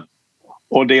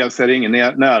och dels är det ingen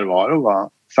närvaro. Va?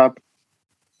 Så att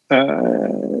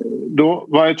då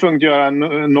var jag tvungen att göra en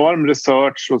enorm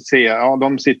research och se,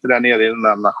 de sitter där nere i den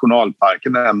där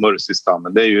nationalparken, den här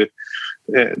Mursi-stammen. Det är ju,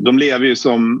 de lever ju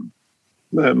som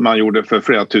man gjorde för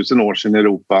flera tusen år sedan i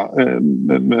Europa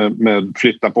med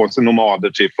flytta på sig nomader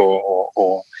typ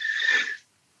och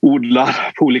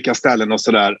odlar på olika ställen och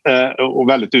sådär. Och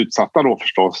väldigt utsatta då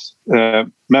förstås.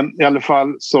 Men i alla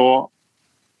fall så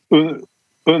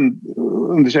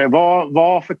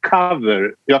vad för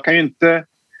cover? Jag kan ju inte...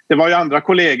 Det var ju andra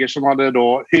kollegor som hade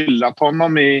då hyllat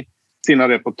honom i sina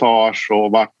reportage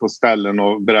och varit på ställen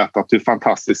och berättat hur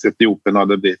fantastiskt Etiopien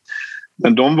hade blivit.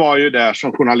 Men de var ju där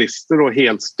som journalister och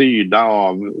helt styrda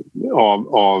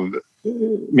av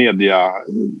media,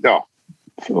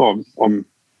 om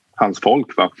hans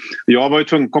folk. Va? Jag var ju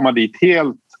tvungen att komma dit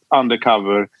helt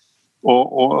undercover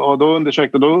och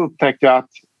då upptäckte jag att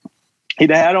i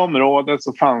det här området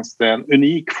så fanns det en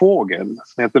unik fågel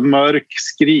som heter mörk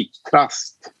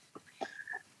skriktrast.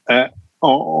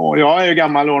 Och jag är ju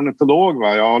gammal ornitolog,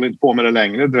 va? Jag håller inte på med det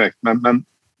längre direkt, men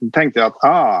då tänkte jag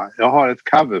att jag har ett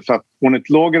cover, för att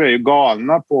ornitologer är ju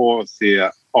galna på att se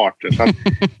arter, så att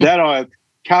där har jag ett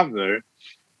cover.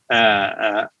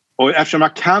 Och eftersom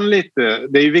jag kan lite,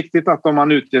 det är ju viktigt att om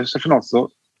man utger sig för något, så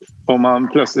om man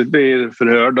plötsligt blir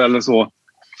förhörd eller så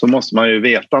måste man ju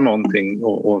veta någonting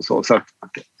och så. Så att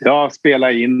jag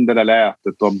spelade in det där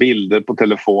lätet och bilder på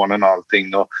telefonen och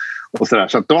allting och sådär.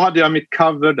 Så att då hade jag mitt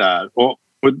cover där och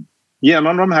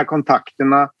genom de här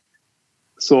kontakterna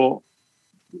så,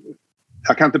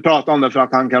 jag kan inte prata om det för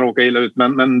att han kan råka illa ut,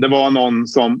 men det var någon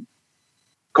som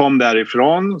kom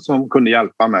därifrån som kunde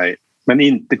hjälpa mig men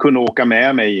inte kunde åka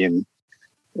med mig in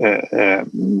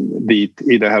dit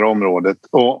i det här området.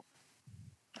 Och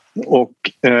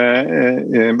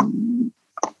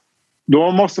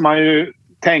då måste man ju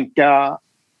tänka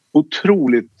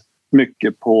otroligt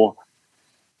mycket på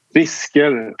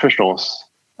risker förstås.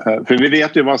 För vi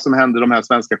vet ju vad som hände de här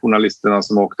svenska journalisterna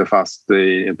som åkte fast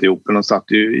i Etiopien och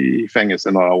satt ju i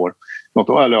fängelse några år.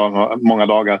 Många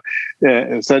dagar.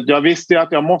 Så jag visste ju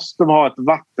att jag måste ha ett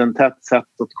vattentätt sätt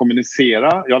att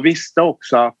kommunicera. Jag visste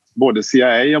också att både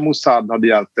CIA och Mossad hade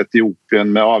hjälpt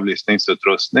Etiopien med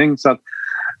avlyssningsutrustning. Så att,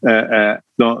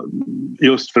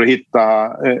 just för att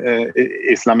hitta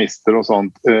islamister och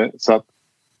sånt. Så att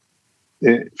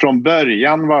från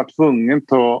början var jag tvungen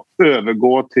att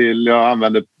övergå till, jag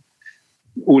använde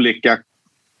olika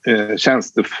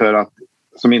tjänster för att,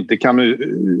 som inte kan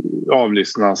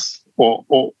avlyssnas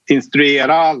och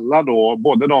instruera alla då,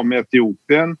 både de i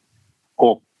Etiopien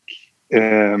och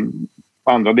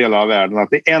andra delar av världen, att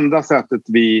det enda sättet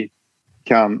vi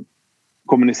kan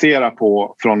kommunicera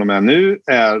på från och med nu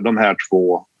är de här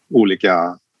 2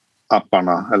 olika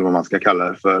apparna, eller vad man ska kalla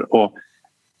det för, och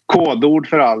kodord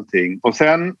för allting. Och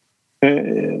sen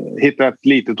hittade jag ett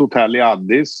litet hotell i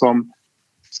Addis som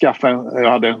jag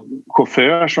hade en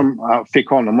chaufför som fick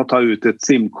honom att ta ut ett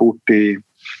simkort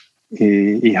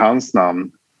i hans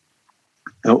namn.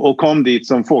 Och kom dit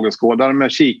som fågelskådare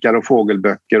med kikare och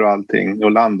fågelböcker och allting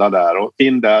och landade där och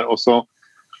in där. Och så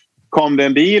kom det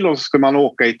en bil och så skulle man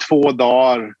åka i 2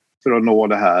 dagar för att nå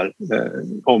det här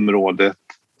området.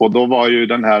 Och då var ju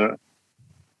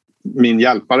min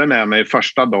hjälpare med mig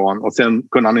första dagen och sen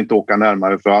kunde han inte åka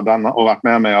närmare för hade han varit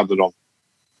med mig hade de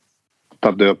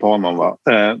tagit död på honom. Va?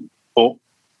 Och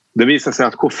det visade sig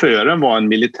att chauffören var en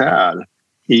militär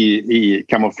i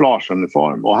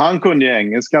kamouflageuniform och han kunde ju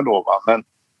engelska då, va? Men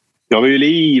jag var ju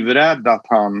livrädd att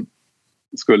han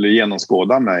skulle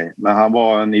genomskåda mig, men han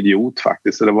var en idiot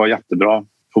faktiskt så det var jättebra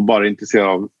och bara intresserad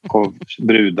av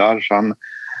brudar så han,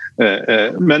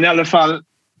 men i alla fall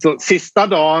så sista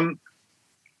dagen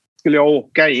skulle jag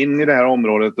åka in i det här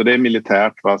området och det är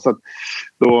militärt, va? Så att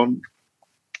då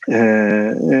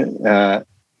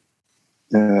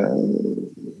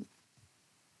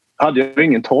hade jag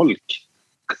ingen tolk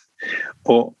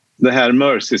och det här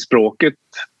Mercy-språket,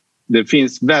 det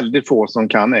finns väldigt få som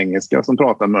kan engelska som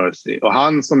pratar Mercy och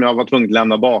han som jag var tvungen att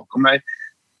lämna bakom mig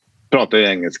pratar ju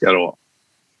engelska då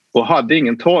och hade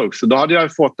ingen tolk så då hade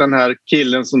jag fått den här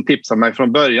killen som tipsade mig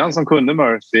från början som kunde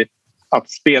Mercy att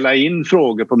spela in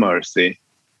frågor på Mercy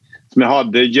som jag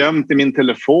hade gömt i min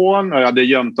telefon och jag hade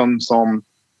gömt dem som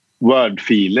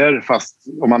Word-filer fast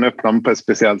om man öppnade dem på ett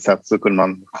speciellt sätt så kunde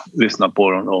man lyssna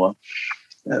på dem då.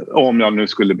 Om jag nu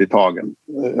skulle bli tagen.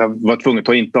 Jag var tvungen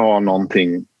att inte ha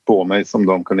någonting på mig som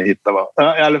de kunde hitta. Va?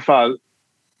 I alla fall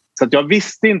så att jag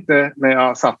visste inte när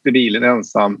jag satt i bilen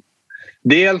ensam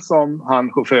dels om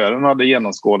han chauffören hade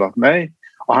genomskådat mig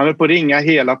och han höll på att ringa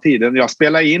hela tiden. Jag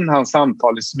spelade in hans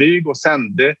samtal i smyg och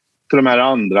sände till de här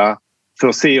andra för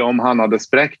att se om han hade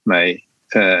spräckt mig.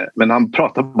 Men han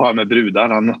pratade bara med brudar.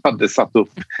 Han hade satt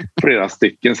upp flera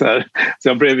stycken så här. Så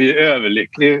jag blev ju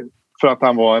överlycklig för att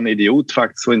han var en idiot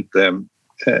faktiskt och inte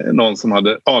någon som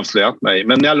hade avslöjat mig.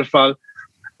 Men i alla fall,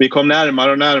 vi kom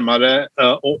närmare och närmare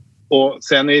och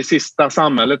sen i sista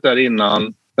samhället där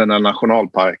innan den här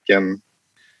nationalparken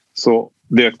så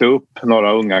dök det upp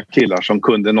några unga killar som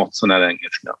kunde något sån här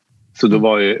engelska. Så då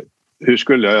var ju, hur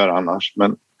skulle jag göra annars?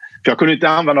 Men för jag kunde inte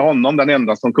använda honom, den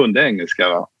enda som kunde engelska.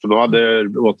 Va? För då hade det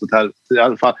gått åt helvete i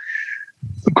alla fall.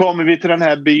 Så kommer vi till den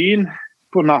här byn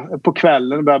på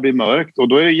kvällen, det börjar bli mörkt. Och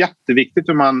då är det jätteviktigt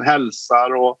hur man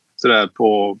hälsar och sådär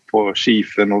på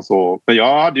chiefen och så. Men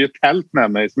jag hade ju ett tält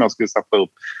med mig som jag skulle sätta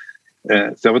upp.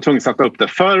 Så jag var tvungen att sätta upp det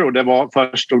förr och det var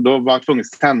först och då var jag tvungen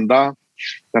att sända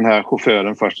den här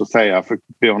chauffören först och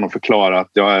be honom förklara att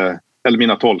jag är, eller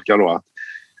mina tolkar då, att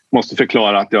måste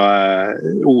förklara att jag är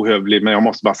ohövlig men jag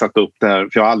måste bara sätta upp det här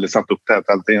för jag har aldrig satt upp det här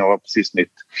tältet, jag var precis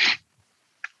nytt.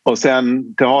 Och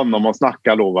sen till honom och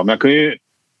snacka då, men jag kunde ju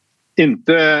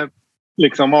inte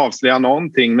liksom avslöja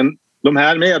någonting, men de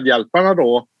här medhjälparna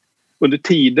då under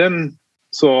tiden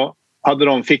så hade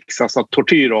de fixat så att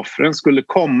tortyroffren skulle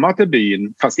komma till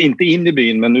byn, fast inte in i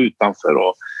byn men utanför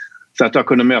då. Så att jag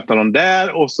kunde möta dem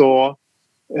där och så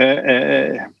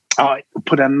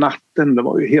på den natten, det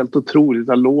var ju helt otroligt.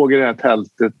 Jag låg i det här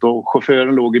tältet och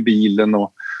chauffören låg i bilen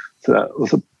och sådär. Och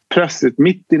så plötsligt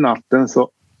mitt i natten så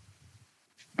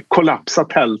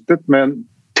kollapsade tältet med en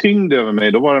tyngd över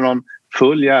mig. Då var det någon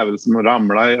full jävel som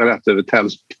ramlade rätt över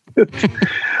tältet. Det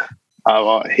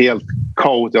var helt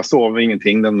kaos. Jag sov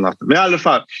ingenting den natten. Men i alla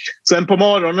fall, sen på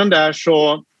morgonen där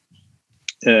så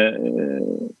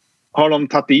har de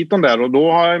tagit dit dem där och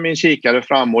då har jag min kikare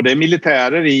fram och det är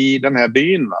militärer i den här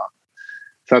byn, va?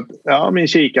 Så att, min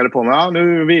kikare på mig,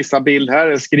 nu visar bild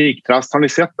här, skriktrast, har ni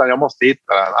sett den? Jag måste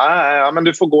hitta den. Men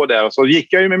du får gå där. Och så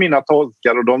gick jag ju med mina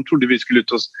tolkar och de trodde vi skulle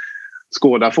ut och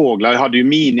skåda fåglar. Jag hade ju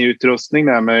miniutrustning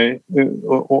med mig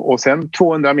och sen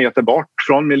 200 meter bort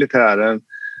från militären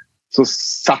så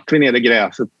satt vi ner i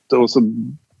gräset och så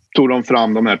tog de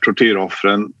fram de här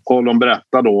tortyroffren och de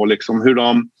berättade då liksom hur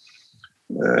de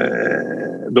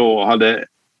då hade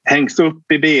hängts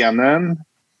upp i benen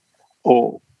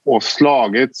och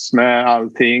slagits med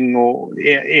allting och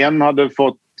en hade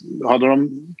de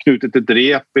knutit ett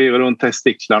rep runt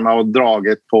testiklarna och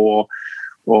dragit på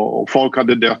och folk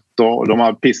hade dött och de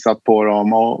hade pissat på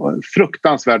dem och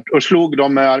fruktansvärt och slog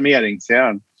dem med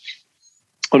armeringsjärn.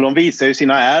 Och de visade ju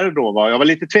sina ärr då. Va? Jag var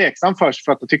lite tveksam först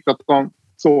för att jag tyckte att de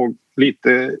såg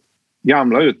lite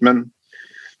gamla ut men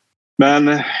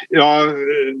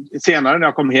senare när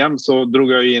jag kom hem så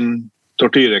drog jag in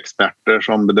tortyrexperter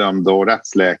som bedömde och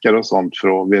rättsläkare och sånt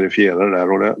för att verifiera det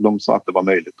där och de sa att det var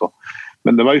möjligt då.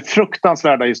 Men det var ju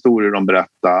fruktansvärda historier de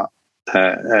berättade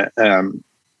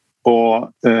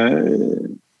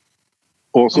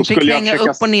och så skulle jag hänga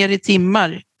upp och ner i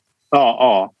timmar.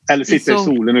 Ja. Eller sitta i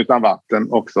solen utan vatten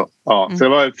också. Ja. Så det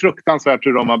var fruktansvärt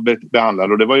hur de har behandlat.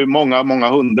 Och det var ju många, många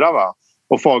hundra, va?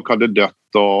 Och folk hade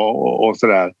dött och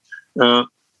sådär.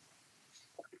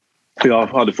 Jag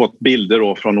hade fått bilder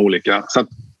då från olika.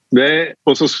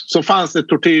 Och så fanns det ett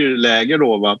tortyrläger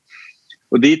då, va?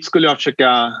 Och dit skulle jag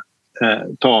försöka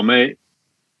ta mig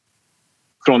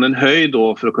från en höjd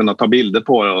då för att kunna ta bilder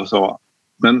på det och så.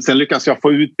 Men sen lyckades jag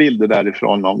få ut bilder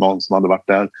därifrån av någon som hade varit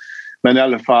där. Men i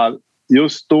alla fall,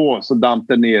 just då så damp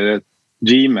det ner ett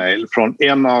Gmail från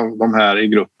en av de här i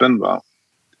gruppen, va?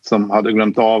 Som hade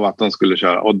glömt av att de skulle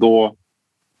köra. Och då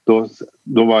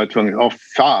var jag tvungen,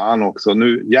 fan också,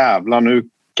 nu jävlar, nu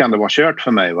kan det vara kört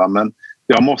för mig, va? Men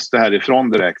jag måste härifrån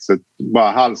direkt. Så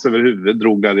bara hals över huvud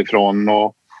drog därifrån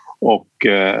och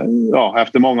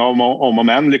efter många om och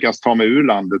men lyckas ta mig ur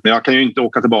landet. Men jag kan ju inte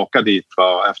åka tillbaka dit,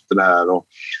 va, efter det här.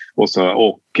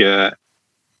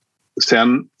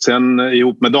 Sen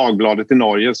ihop med Dagbladet i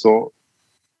Norge så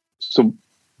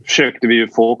försökte vi ju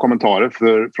få kommentarer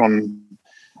från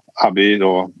Abi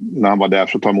då, när han var där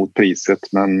för att ta emot priset.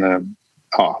 Men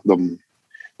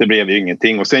det blev ju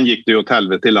ingenting. Och sen gick det ju åt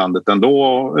helvete i landet ändå.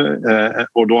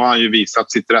 Och då har han ju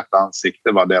visat sitt rätta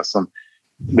ansikte.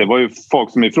 Det var ju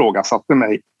folk som ifrågasatte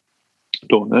mig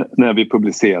då när vi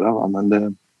publicerade. Va? Men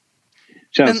det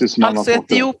känns ju som alltså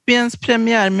Etiopiens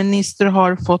premiärminister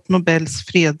har fått Nobels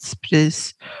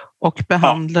fredspris och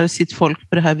behandlar sitt folk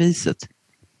på det här viset.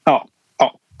 Ja.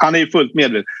 Han är ju fullt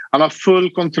medveten. Han har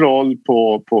full kontroll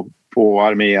på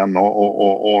armén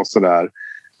och sådär.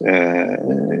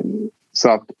 Så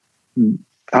att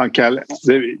han kan...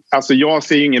 Alltså jag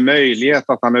ser ingen möjlighet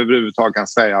att han överhuvudtaget kan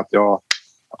säga att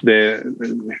det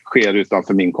sker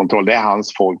utanför min kontroll. Det är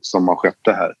hans folk som har skött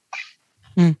det här.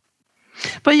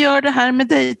 Vad gör det här med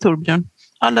dig, Torbjörn?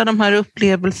 Alla de här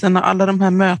upplevelserna, alla de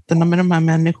här mötena med de här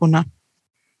människorna.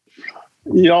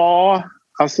 Ja,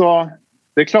 alltså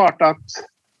det är klart att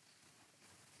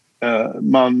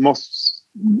man måste...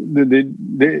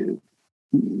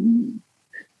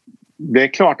 Det är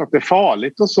klart att det är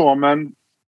farligt och så, men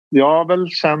jag har väl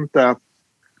känt att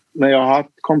när jag har haft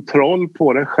kontroll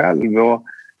på det själv och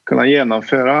kunna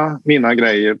genomföra mina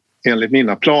grejer enligt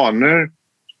mina planer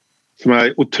som jag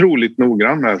är otroligt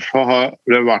noggrann med, så har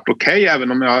det varit okej,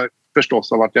 även om jag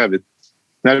förstås har varit jävligt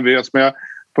nervös. Men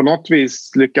på något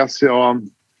vis lyckas jag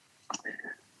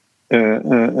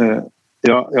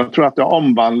tror att jag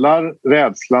omvandlar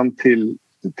rädslan till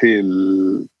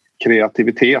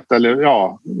kreativitet,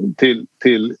 eller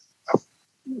till att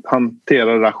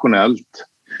hantera rationellt.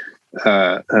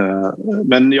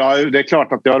 Men det är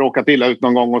klart att jag har råkat illa ut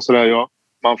någon gång och sådär.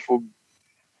 Man får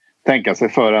tänka sig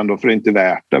för ändå, för det är inte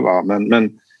värt det, va?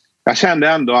 Men jag kände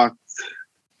ändå att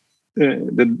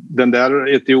den där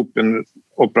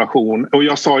Etiopien-operation, och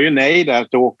jag sa ju nej där till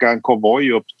att åka en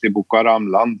konvoj upp till Boko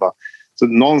Haram-land, va? Så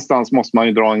någonstans måste man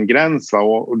ju dra en gräns, va?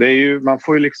 Och det är ju, man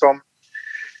får ju liksom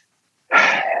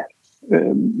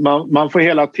man får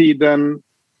hela tiden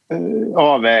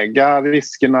avväga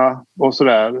riskerna och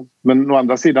sådär. Men å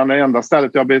andra sidan, det enda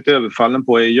stället jag blivit överfallen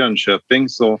på är Jönköping,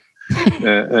 så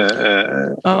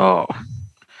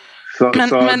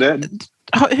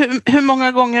hur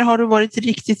många gånger har du varit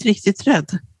riktigt, riktigt rädd?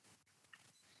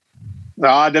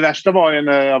 Ja, det värsta var ju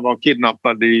när jag var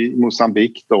kidnappad i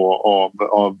Mosambik då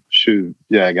av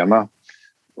tjuvjägarna.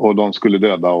 Och de skulle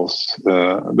döda oss.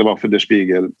 Det var för Der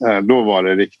Spiegel. Då var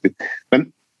det riktigt.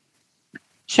 Men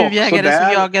tjuvjägare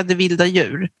som jagade vilda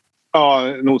djur?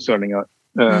 Ja, noshörningar.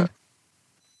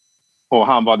 Och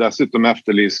han var dessutom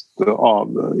efterlyst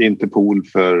av Interpol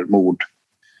för mord.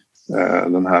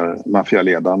 Den här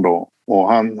maffialedaren då. Och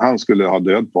han skulle ha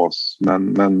död på oss.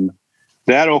 Men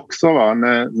där också, va,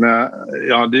 när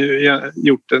jag hade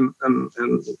gjort en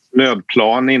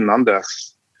nödplan innan dess.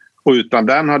 Och utan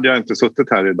den hade jag inte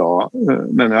suttit här idag.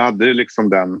 Men jag hade liksom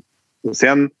den.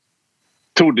 Sen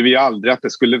trodde vi aldrig att det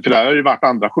skulle... För det har ju varit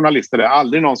andra journalister. Det är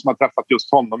aldrig någon som har träffat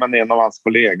just honom. Men en av hans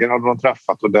kollegor hade de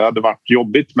träffat. Och det hade varit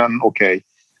jobbigt, men okej.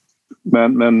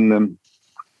 Men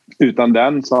utan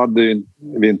den så hade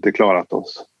vi inte klarat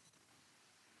oss.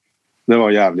 Det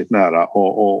var jävligt nära.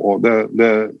 Och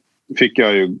det fick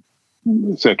jag ju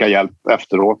söka hjälp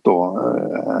efteråt då.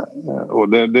 Och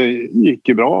det gick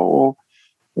ju bra och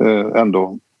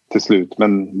ändå till slut,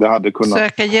 men det hade kunnat...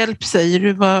 Söka hjälp, säger du?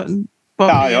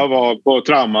 Jag var på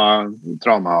trauma.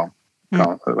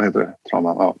 Vad heter det?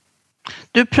 Trauma, ja.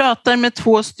 Du pratar med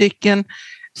 2 stycken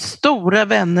stora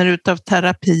vänner utav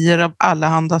terapier av alla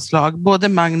handa slag. Både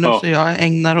Magnus och jag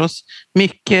ägnar oss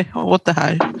mycket åt det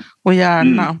här, och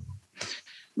gärna.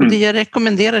 Och jag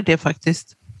rekommenderar det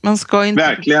faktiskt. Man ska inte...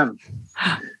 Verkligen.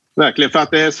 Verkligen, för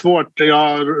att det är svårt.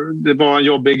 Det var en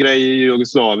jobbig grej i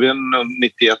Jugoslavien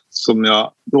 91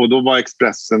 och då var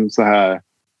Expressen så här.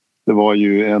 Det var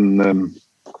ju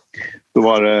då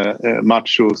var det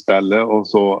machoställe och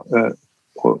så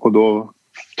och då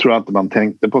tror jag inte man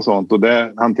tänkte på sånt och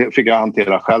det fick jag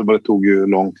hantera själv och det tog ju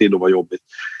lång tid och var jobbigt.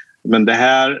 Men det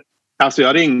här, alltså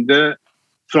jag ringde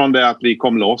från det att vi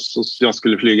kom loss och jag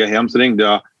skulle flyga hem, så ringde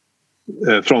jag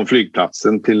från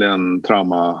flygplatsen till en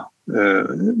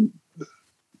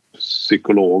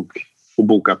psykolog och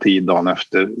boka tid dagen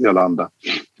efter jag landade.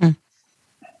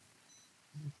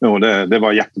 Jo, det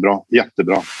var jättebra.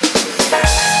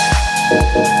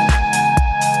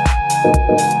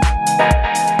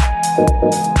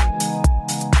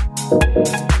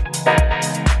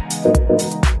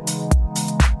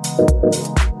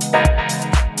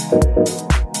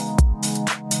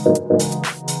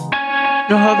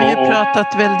 Nu har vi ju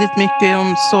pratat väldigt mycket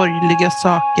om sorgliga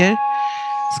saker.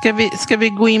 Ska vi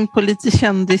gå in på lite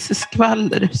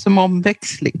kändisskvaller som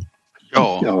omväxling?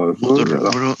 Ja,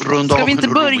 ska vi inte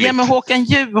börja med Håkan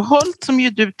Juholt som ju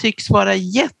du tycks vara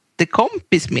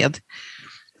jättekompis med?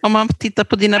 Om man tittar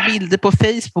på dina bilder på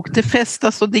Facebook, det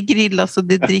festas och det grillas och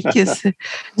det drickes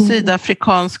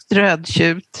sydafrikanskt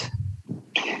rödtjut.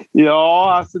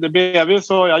 Ja, alltså det blev ju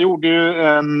så. Jag gjorde ju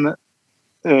en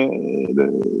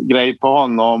grej på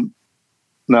honom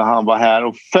när han var här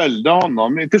och följde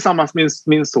honom tillsammans med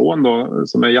min son då,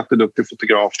 som är jätteduktig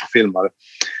fotograf och filmare.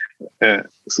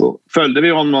 Så följde vi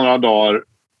honom några dagar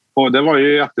och det var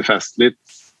ju jättefestligt.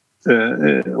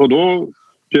 Och då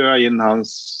bjöd jag in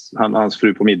hans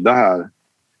fru på middag här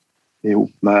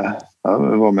ihop med,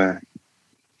 var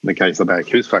med Kajsa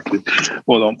Berghus faktiskt.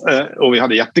 Och vi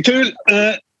hade jättekul.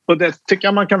 Och det tycker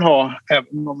jag man kan ha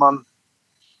även om man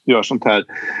gör sånt här.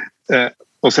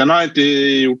 Och sen har jag inte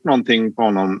gjort någonting på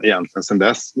honom egentligen sen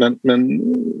dess. Men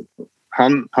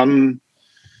han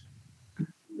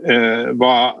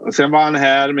sen var han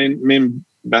här, min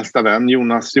bästa vän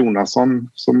Jonas Jonasson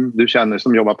som du känner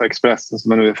som jobbar på Expressen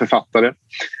som är nu är författare.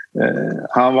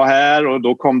 Han var här och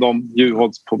då kom de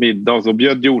Juholts på middag och så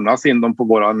bjöd Jonas in dem på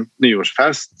våran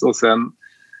nyårsfest och sen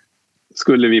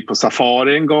skulle vi på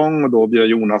safari en gång och då bjöd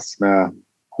Jonas med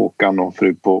Håkan och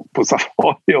fru på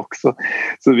safari också.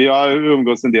 Så vi har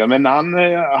umgås en del. Men han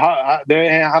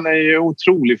är ju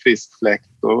otroligt frisk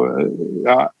fläkt och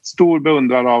stor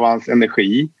beundrare av hans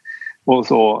energi. Och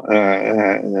så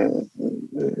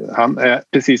han är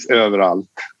precis överallt.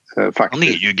 Faktiskt.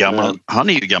 Han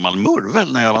är ju gammal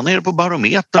murvel. När jag var nere på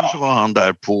Barometern så var han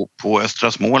där på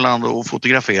Östra Småland och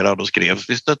fotograferade och skrev.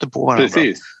 Vi stötte på varandra.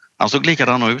 Precis. Han såg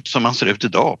likadan ut som han ser ut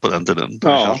idag på den tiden.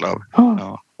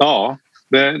 Ja,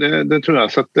 det tror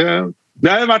jag. Så att det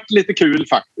har varit lite kul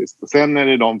faktiskt. Sen är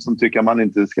det de som tycker att man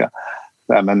inte ska...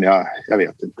 Nej, men jag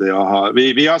vet inte.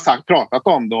 Vi har pratat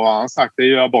om det och han har sagt att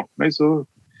gör jag bort mig så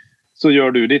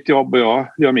gör du ditt jobb och jag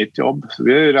gör mitt jobb. Så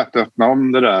vi är ju rätt öppna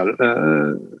om det där.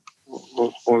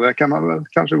 Och det kan man väl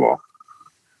kanske vara.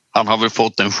 Han har väl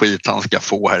fått en skit han ska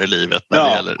få här i livet när det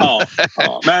gäller. Ja.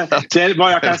 Men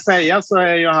vad jag kan säga så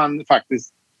är ju han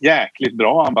faktiskt jäkligt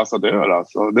bra ambassadör.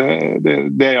 Alltså.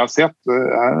 Det jag har sett,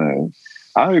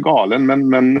 han är ju galen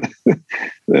men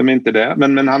det är inte det.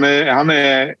 Men han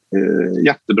är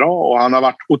jättebra och han har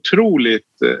varit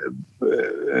otroligt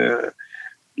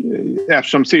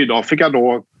eftersom Sydafrika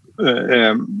då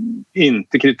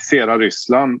inte kritiserar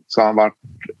Ryssland så har han varit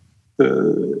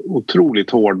otroligt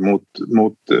hård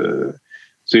mot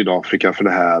Sydafrika för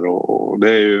det här och det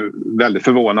är ju väldigt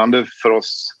förvånande för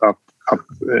oss att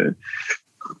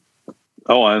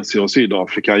ANC och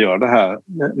Sydafrika gör det här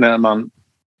när man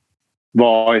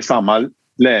var i samma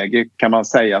läge kan man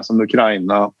säga som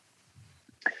Ukraina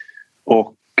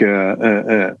och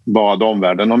bad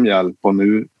omvärlden om hjälp och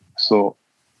nu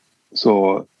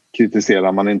så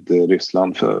kritiserar man inte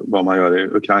Ryssland för vad man gör i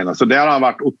Ukraina. Så där har han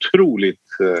varit otroligt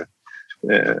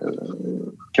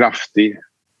kraftig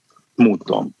mot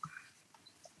dem.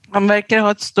 Han verkar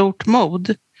ha ett stort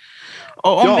mod.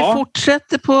 Och om vi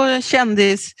fortsätter på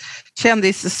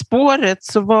kändisspåret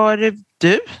så var det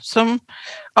du som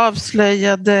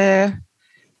avslöjade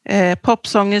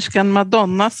popsångerskan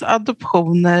Madonnas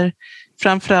adoptioner,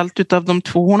 framförallt utav de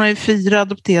 2. Hon har ju 4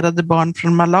 adopterade barn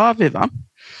från Malawi, va?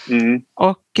 Mm.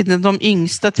 Och de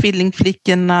yngsta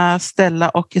tvillingflickorna Stella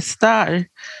och Esther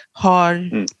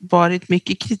har varit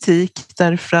mycket kritik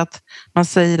därför att man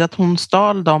säger att hon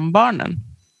stal de barnen.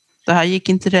 Det här gick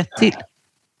inte rätt till.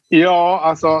 Ja,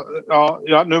 alltså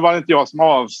nu var det inte jag som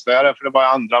avslöjade för det var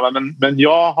andra, men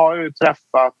jag har ju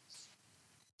träffat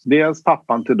dels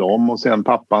pappan till dem och sen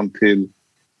pappan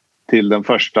till den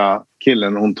första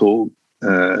killen hon tog.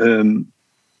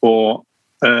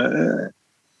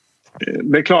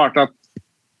 det är klart att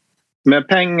med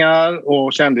pengar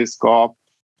och kändisskap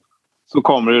så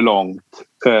kommer det långt.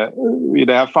 I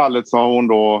det här fallet så har hon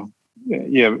då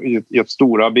gett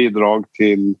stora bidrag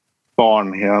till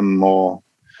barnhem och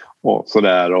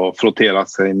sådär och frotterat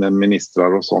sig med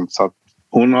ministrar och sånt. Så att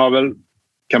hon har väl,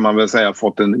 kan man väl säga,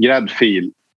 fått en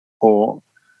gräddfil. Och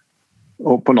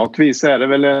på något vis är det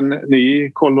väl en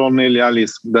ny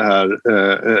kolonialism det här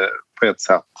på ett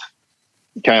sätt,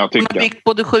 kan jag tycka. Hon har byggt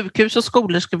både sjukhus och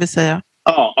skolor, ska vi säga.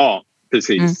 Ja,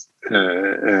 precis.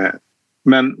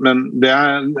 Men det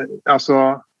är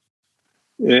alltså...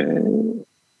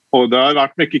 och det har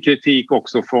varit mycket kritik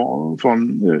också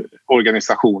från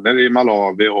organisationer i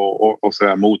Malawi och så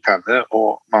där mot henne.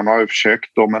 Och man har ju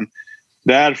försökt då, men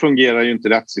där fungerar ju inte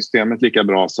rättssystemet lika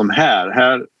bra som här.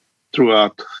 Här tror jag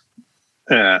att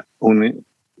hon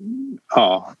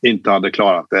inte hade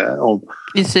klarat det.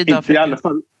 I Sydafrika? I alla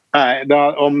fall, nej,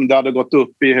 om det hade gått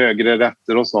upp i högre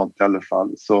rätter och sånt i alla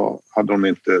fall så hade de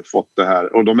inte fått det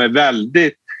här. Och de är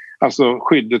väldigt, alltså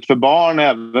skyddet för barn,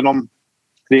 även om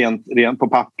rent på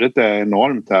pappret är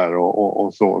enormt här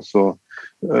och så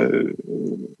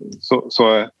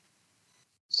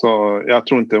jag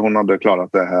tror inte hon hade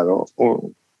klarat det här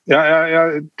och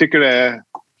jag tycker det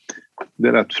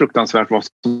är rätt fruktansvärt vad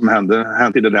som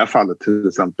hänt i det där fallet till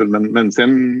exempel, men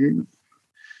sen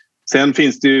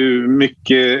finns det ju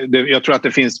mycket, jag tror att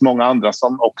det finns många andra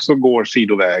som också går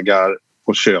sidovägar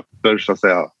och köper så att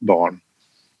säga barn.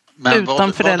 Men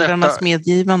utan föräldrarnas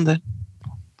medgivande.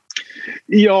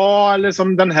 Ja, eller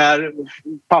som den här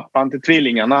pappan till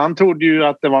tvillingarna. Han trodde ju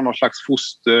att det var någon slags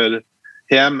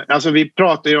fosterhem. Alltså vi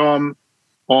pratar ju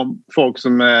om folk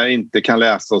som inte kan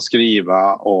läsa och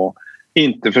skriva och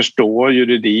inte förstår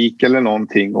juridik eller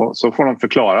någonting. Och så får de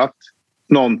förklarat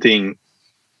någonting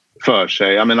för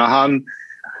sig. Jag menar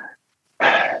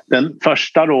den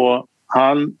första då,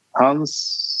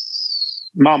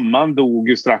 hans mamman dog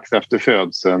ju strax efter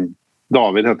födseln.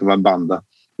 David hette väl bandet,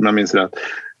 om jag minns rätt.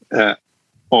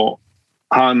 Och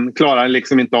han klarar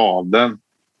liksom inte av det,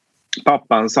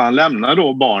 pappan, så han lämnar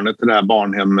då barnet till det här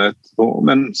barnhemmet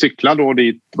men cyklar då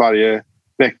dit varje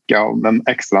vecka med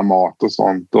extra mat och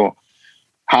sånt, och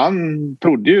han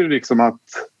trodde ju liksom att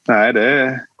nej,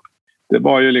 det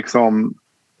var ju liksom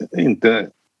inte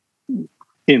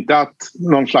att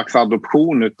någon slags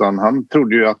adoption, utan han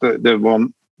trodde ju att det var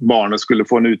barnet skulle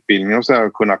få en utbildning och så här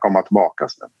kunna komma tillbaka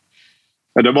sen.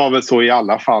 Men det var väl så i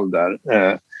alla fall där.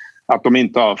 Att de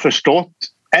inte har förstått,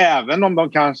 även om de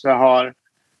kanske har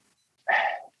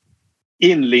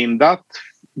inlindat,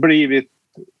 blivit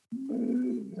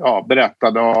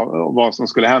berättade av vad som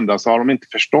skulle hända, så har de inte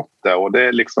förstått det. Och det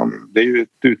är ju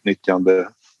ett utnyttjande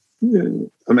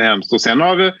som är hemskt. Och sen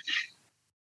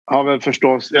har vi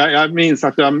förstås, jag minns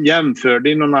att jag jämförde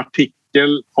i någon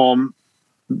artikel om,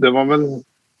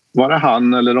 var det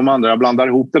han eller de andra, jag blandar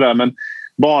ihop det där, men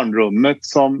barnrummet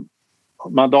som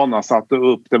Madonna satte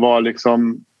upp, det var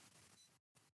liksom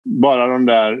bara de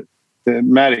där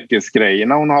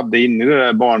märkesgrejerna hon hade inne i det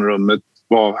där barnrummet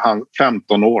var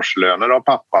 15 årslöner av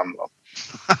pappan.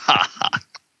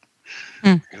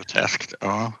 Groteskt,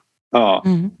 ja. Ja.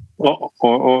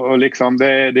 Och liksom det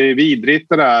är vidrigt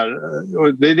det där.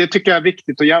 Och det tycker jag är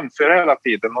viktigt att jämföra hela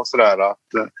tiden och sådär,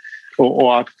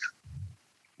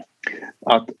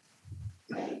 att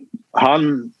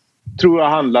han tror jag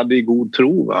handlade i god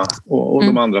tro, va? Och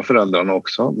de andra föräldrarna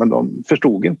också, men de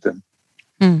förstod inte.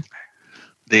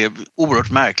 Det är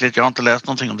oerhört märkligt, jag har inte läst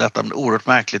någonting om detta, men oerhört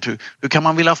märkligt. Hur kan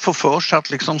man vilja få för sig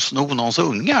att liksom sno någons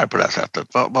ungar på det här sättet?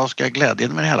 Vad ska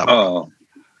glädjen med det hela vara?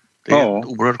 Det är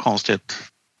oerhört konstigt.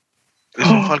 I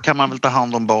så fall kan man väl ta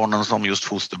hand om barnen som just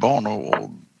fosterbarn och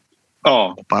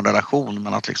på en relation,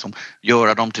 men att liksom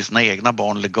göra dem till sina egna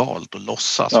barn legalt och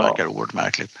låtsas verkar oerhört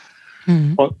märkligt.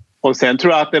 Och sen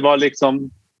tror jag att det var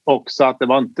liksom också att det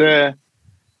var inte...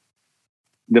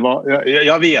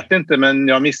 Jag vet inte, men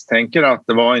jag misstänker att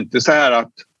det var inte så här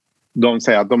att de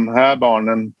säger att det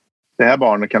här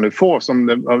barnen kan du få.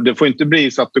 Det får inte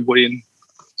bli så att du går in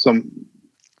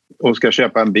och ska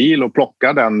köpa en bil och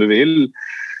plocka den du vill.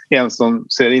 En som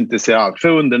inte ser allt för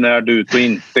undernärd ut och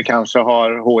inte kanske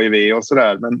har HIV och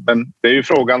sådär. Men det är ju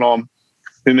frågan om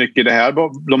hur mycket de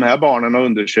här barnen har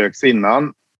undersökts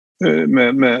innan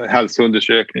med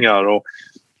hälsoundersökningar och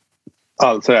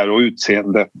allt sådär och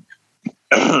utseende.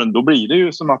 Då blir det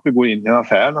ju som att vi går in i en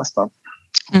affär nästan.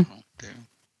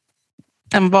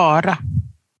 En vara.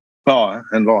 Ja,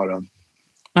 en vara.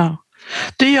 Ja.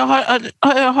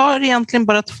 Jag har egentligen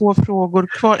bara 2 frågor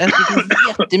kvar. Det finns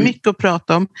jättemycket att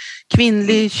prata om.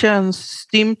 Kvinnlig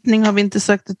könsstympning har vi inte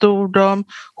sagt ett ord om.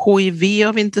 HIV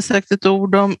har vi inte sagt ett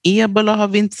ord om. Ebola har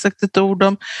vi inte sagt ett ord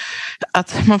om.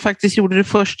 Att man faktiskt gjorde det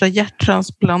första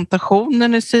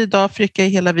hjärttransplantationen i Sydafrika i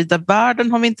hela vida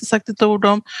världen har vi inte sagt ett ord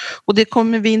om. Och det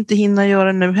kommer vi inte hinna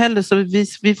göra nu heller. Så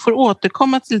vi får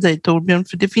återkomma till dig, Torbjörn,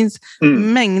 för det finns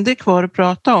mängder kvar att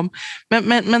prata om.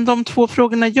 Men de 2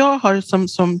 frågorna jag har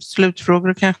som slutfrågor,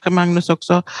 och kanske Magnus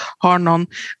också har någon.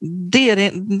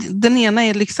 Den ena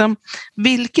är liksom,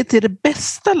 vilket är det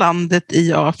bästa landet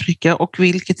i Afrika och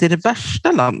vilket är det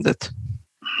värsta landet?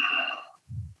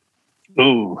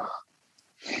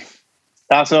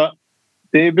 Alltså,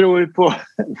 det beror ju på...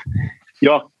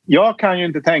 Jag kan ju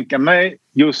inte tänka mig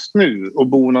just nu att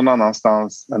bo någon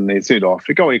annanstans än i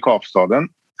Sydafrika och i Kapstaden.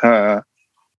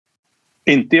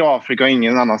 Inte i Afrika och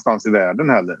ingen annanstans i världen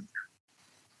heller.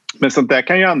 Men sånt där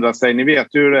kan ju ändra sig. Ni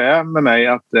vet ju hur det är med mig,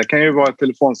 att det kan ju vara ett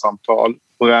telefonsamtal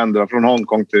och jag ändrar från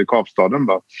Hongkong till Kapstaden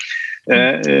bara.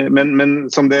 Men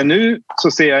som det är nu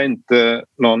så ser jag inte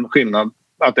någon skillnad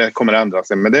att det kommer att ändra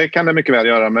sig. Men det kan det mycket väl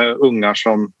göra med ungar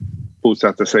som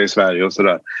bosätter sig i Sverige och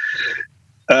sådär.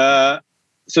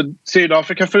 Så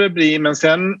Sydafrika får det bli, men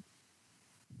sen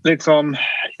liksom,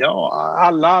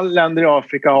 alla länder i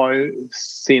Afrika har ju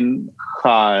sin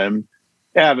charm.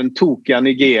 Även tokiga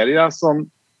Nigeria som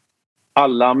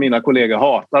alla mina kollegor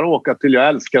hatar att åka till. Jag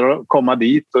älskar att komma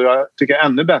dit och jag tycker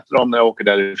ännu bättre om när jag åker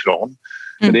därifrån.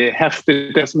 Men det är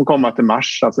häftigt, det är som att komma till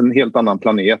Mars, alltså en helt annan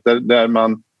planet där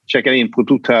man checkar in på ett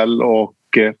hotell och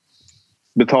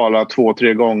betalar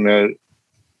 2-3 gånger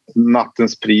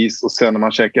nattens pris och sen när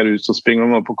man checkar ut så springer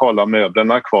de upp och kollar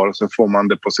möblerna kvar och så får man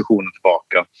depositionen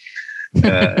tillbaka.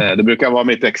 Det brukar vara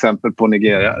mitt exempel på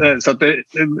Nigeria. Så att det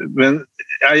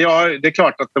är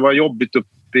klart att det var jobbigt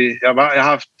uppe i... Jag har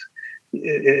haft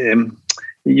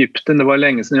Egypten, det var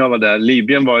länge sedan jag var där.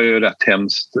 Libyen var ju rätt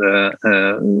hemskt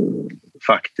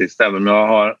faktiskt, även om jag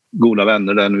har goda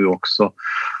vänner där nu också.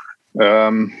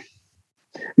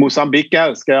 Mosambik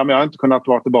älskar jag, men jag har inte kunnat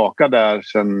vara tillbaka där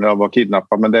sedan jag var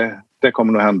kidnappad, men det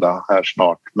kommer nog hända här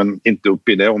snart, men inte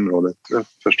uppe i det området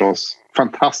förstås.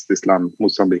 Fantastiskt land,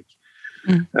 Mosambik.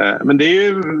 Men det är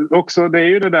ju också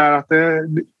det där att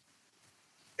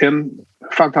en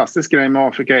fantastisk grej med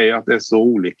Afrika är att det är så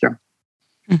olika.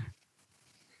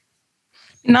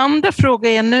 En andra fråga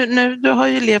är, nu du har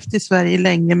ju levt i Sverige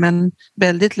länge, men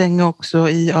väldigt länge också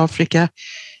i Afrika.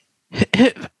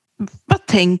 Vad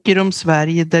tänker du om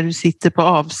Sverige där du sitter på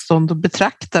avstånd och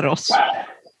betraktar oss?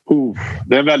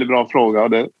 Det är en väldigt bra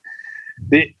fråga.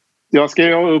 Jag ska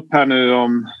ju upp här nu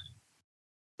om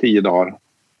 10 dagar.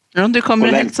 Ja, du kommer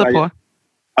att hälsa på.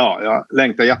 Ja, jag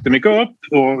längtar jättemycket upp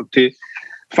och till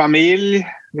familj,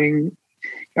 min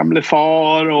gamle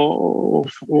far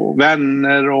och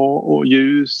vänner och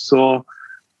ljus och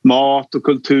mat och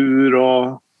kultur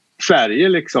och Sverige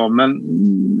liksom. Men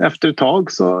efter ett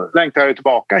tag så längtar jag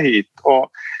tillbaka hit.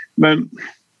 Men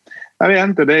jag vet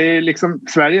inte, det är liksom,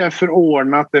 Sverige är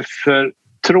förordnat, det är för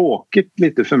tråkigt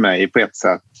lite för mig på ett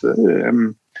sätt.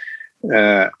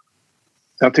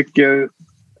 Jag tycker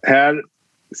här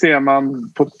ser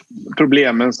man på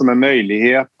problemen som en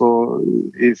möjlighet och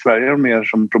i Sverige är de mer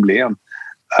som problem.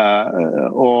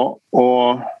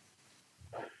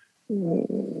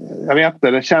 Jag vet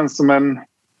inte, det känns som en...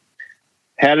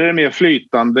 Här är det mer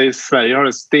flytande, i Sverige har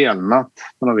det stelnat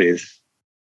på något vis.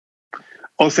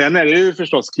 Och sen är det ju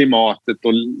förstås klimatet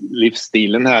och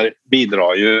livsstilen här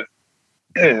bidrar ju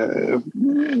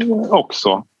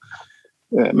också.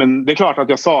 Men det är klart att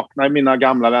jag saknar mina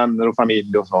gamla vänner och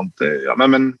familj och sånt. Ja,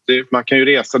 men man kan ju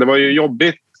resa. Det var ju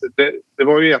jobbigt. Det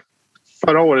var ju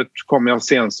förra året kom jag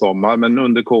sensommar, men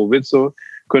under covid så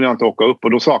kunde jag inte åka upp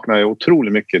och då saknar jag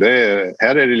otroligt mycket.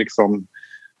 Här är det liksom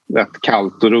rätt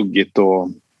kallt och ruggigt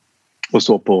och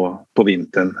så på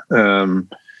vintern.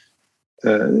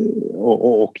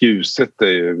 Och ljuset är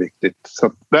ju viktigt.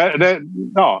 Så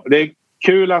det är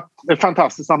kul att det är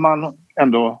fantastiskt att man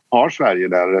ändå har Sverige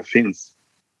där det finns.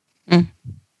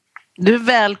 Du är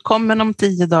välkommen om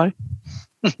 10 dagar.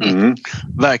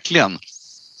 Verkligen.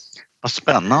 Vad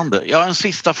spännande. Jag har en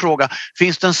sista fråga.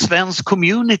 Finns det en svensk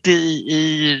community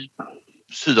i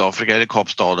Sydafrika eller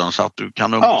Kapstaden så att du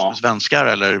kan umgås med svenskar?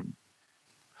 Eller?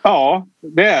 Ja,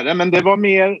 det är det. Men det var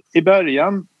mer i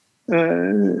början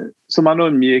som man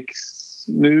umgicks.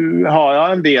 Nu har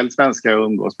jag en del svenskar att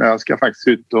umgås men jag ska faktiskt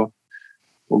ut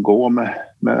och gå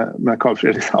med Carl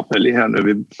Fredrik Samhälle här nu.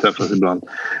 Vi träffas ibland.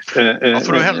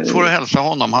 Får du hälsa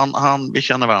honom? Vi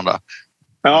känner varandra.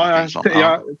 Ja,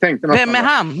 jag tänkte något. Vem är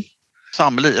han?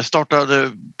 Samhälle. Jag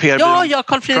startade PR-byrån. Ja,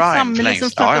 Carl Fredrik Samhälle som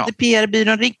startade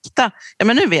PR-byrån Rikta. Ja,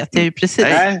 men nu vet jag ju precis.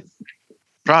 Nej.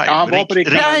 Prime. Ja,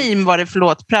 Prime var det,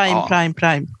 förlåt.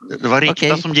 Prime. Det var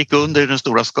Rikta som gick under i den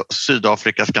stora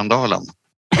Sydafrika-skandalen.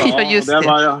 Ja, just det.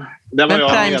 Där var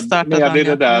jag med i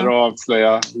det där och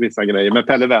avslöja vissa grejer med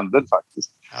Pelle Wendel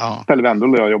faktiskt. Ja. Pelle Wendel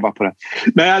och jag jobbar på det.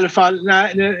 Men i alla fall,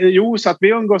 så att vi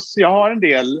umgås. Jag har en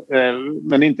del,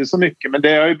 men inte så mycket. Men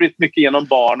det har ju blivit mycket genom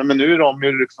barnen, men nu är de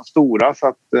ju liksom stora så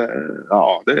att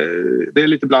det är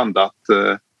lite blandat.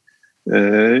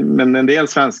 Men en del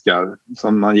svenskar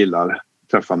som man gillar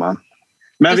träffar man.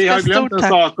 Men vi har glömt en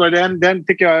sak och den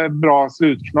tycker jag är bra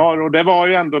slutknar och det var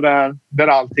ju ändå där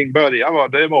allting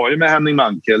började. Det var ju med Henning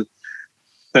Mankell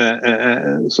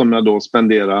som jag då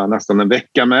spenderade nästan en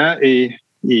vecka med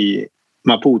i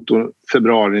Maputo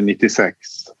februari 96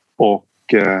 och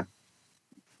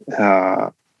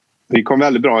vi kom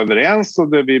väldigt bra överens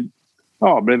och vi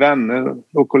blev vänner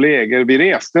och kollegor. Vi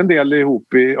reste en del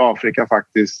ihop i Afrika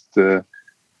faktiskt.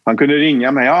 Han kunde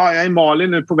ringa mig. Ja, jag är i Mali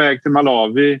nu på väg till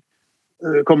Malawi.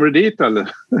 Kommer du dit eller?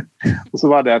 Och så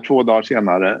var det 2 dagar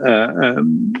senare.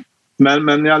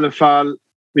 Men i alla fall,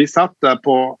 vi satt där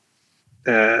på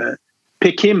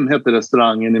Pekim hette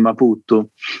restaurangen i Maputo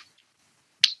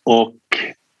och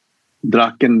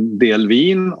drack en del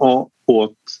vin och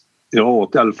jag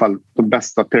åt i alla fall de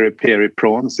bästa peri-peri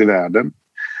prawns i världen.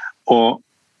 Och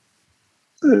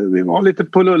vi var lite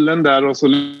på lullen där och så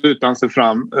lutade han sig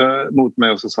fram mot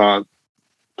mig och så sa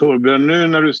Torbjörn, nu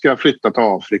när du ska flytta till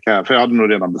Afrika, för jag hade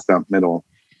nog redan bestämt mig då,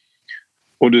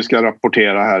 och du ska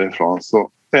rapportera härifrån, så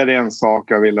är det en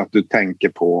sak jag vill att du tänker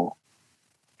på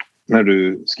när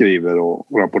du skriver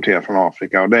och rapporterar från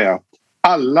Afrika, och det är att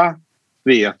alla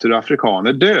vet hur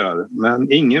afrikaner dör,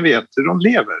 men ingen vet hur de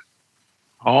lever.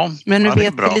 Ja, men nu vet vi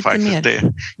lite faktiskt mer.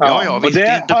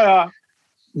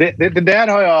 Det där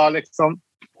har jag liksom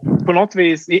på något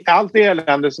vis, i allt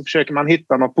elände så försöker man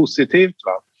hitta något positivt,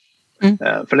 va?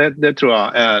 För det tror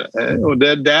jag är, och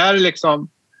det där liksom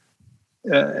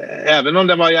även om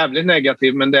det var jävligt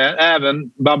negativt, men det är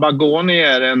även Babagoni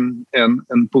är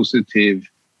en positiv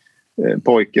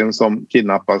pojken som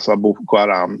kidnappas av Boko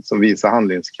Haram som visar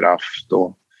handlingskraft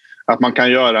och att man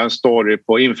kan göra en story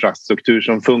på infrastruktur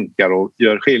som funkar och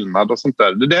gör skillnad och sånt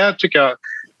där. Det där tycker jag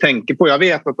tänker på. Jag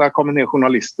vet att det kommer ner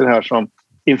journalister här som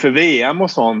inför VM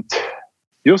och sånt.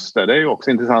 Just det är ju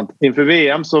också intressant. Inför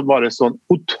VM så var det sån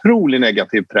otrolig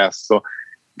negativ press och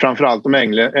framförallt de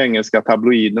engelska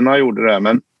tabloiderna gjorde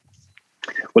det.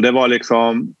 Och det var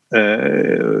liksom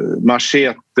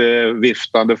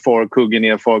machete-viftande folk, hugger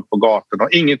ner folk på gatorna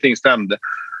och ingenting stämde.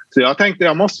 Så jag tänkte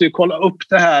jag måste ju kolla upp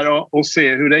det här och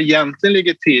se hur det egentligen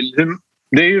ligger till.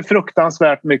 Det är ju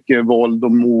fruktansvärt mycket våld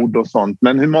och mord och sånt,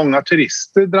 men hur många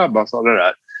turister drabbas av det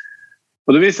där?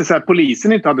 Och det visade sig att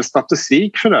polisen inte hade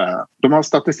statistik för det här. De har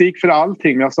statistik för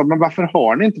allting. Men jag sa, men varför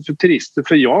har ni inte för turister?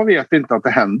 För jag vet inte att det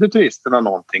händer turisterna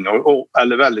någonting.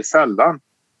 Eller väldigt sällan.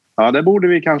 Ja, det borde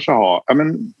vi kanske ha. Ja,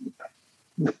 men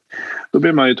då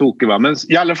blir man ju tokig, va? Men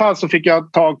i alla fall så fick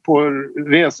jag tag på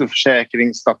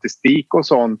reseförsäkringsstatistik och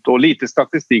sånt. Och lite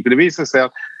statistik. Och det visade sig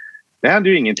att det hände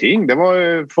ju ingenting. Det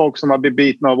var folk som hade blivit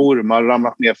bitna av ormar,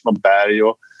 ramlat ner från berg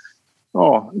och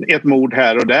ett mord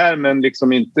här och där, men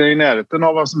liksom inte i närheten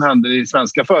av vad som händer i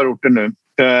svenska förorter nu.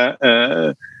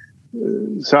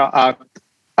 Så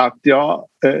att jag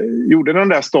gjorde den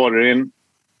där storyn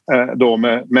då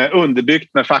med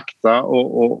underbyggt med fakta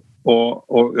och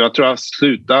jag tror jag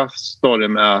slutade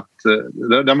storyn med att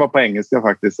den var på engelska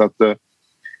faktiskt, att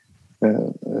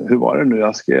hur var det nu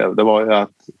jag skrev? Det var ju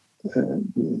att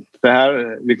det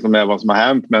här liksom är vad som har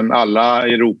hänt, men alla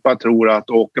i Europa tror att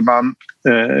åker man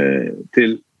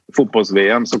till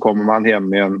fotbolls-VM så kommer man hem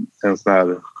med en sån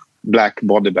här black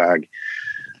body bag.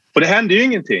 Och det hände ju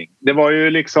ingenting. Det var ju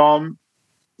liksom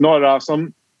några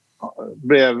som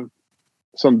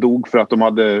dog för att de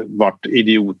hade varit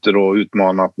idioter och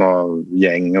utmanat några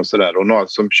gäng och sådär, och några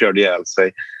som körde ihjäl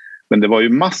sig. Men det var ju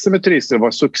massor med turister. Det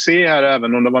var succé här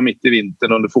även om det var mitt i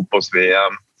vintern under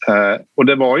fotbolls-VM. Och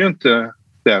det var ju inte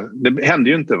det hände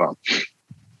ju inte, va?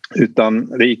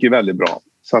 Utan det gick ju väldigt bra.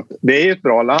 Så att det är ett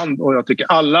bra land och jag tycker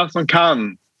alla som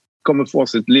kan kommer få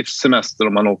sitt livssemester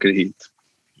om man åker hit.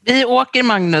 Vi åker,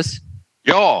 Magnus.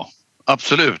 Ja,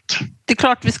 absolut. Det är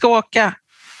klart vi ska åka.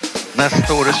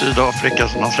 Nästa år i Sydafrika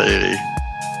som man säger i.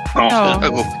 Ja.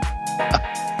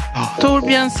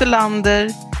 Torbjörn Selander,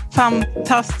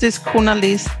 fantastisk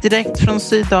journalist direkt från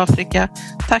Sydafrika.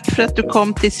 Tack för att du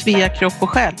kom till Svea kropp och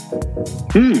själ.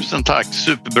 Tusen tack,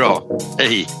 superbra.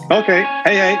 Hej. Okej,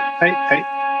 hej.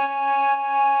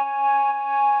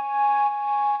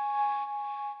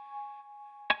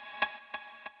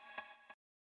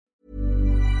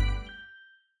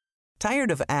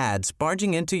 Tired of ads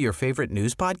barging into your favorite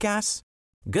news podcasts?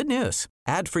 Good news.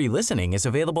 Ad-free listening is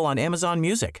available on Amazon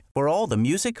Music for all the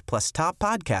music plus top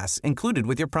podcasts included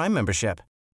with your Prime membership.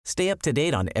 Stay up to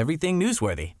date on everything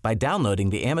newsworthy by downloading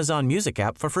the Amazon Music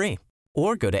app for free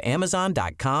or go to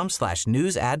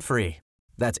amazon.com/news ad free.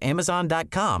 That's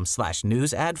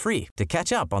amazon.com/news ad free to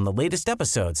catch up on the latest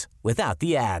episodes without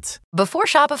the ads. Before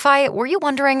Shopify, were you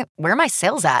wondering, where are my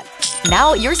sales at?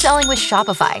 Now you're selling with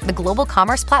Shopify, the global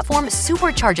commerce platform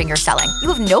supercharging your selling. You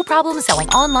have no problem selling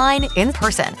online, in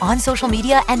person, on social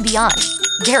media, and beyond.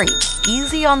 Gary,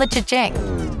 easy on the cha-ching.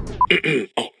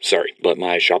 Oh, sorry, but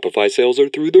my Shopify sales are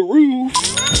through the roof.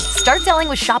 Start selling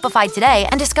with Shopify today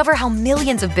and discover how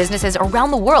millions of businesses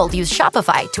around the world use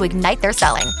Shopify to ignite their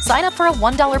selling. Sign up for a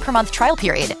 $1 per month trial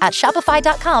period at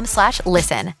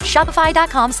shopify.com/listen.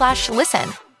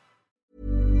 Shopify.com/listen.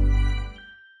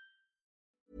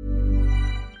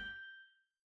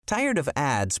 Tired of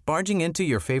ads barging into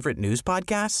your favorite news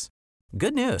podcasts?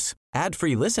 Good news.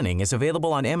 Ad-free listening is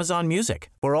available on Amazon Music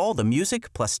for all the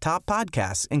music plus top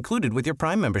podcasts included with your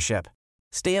Prime membership.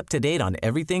 Stay up to date on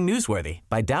everything newsworthy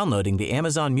by downloading the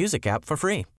Amazon Music app for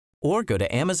free or go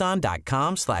to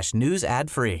amazon.com/news ad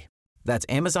free. That's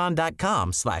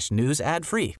amazon.com/news ad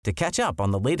free to catch up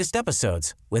on the latest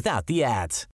episodes without the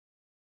ads.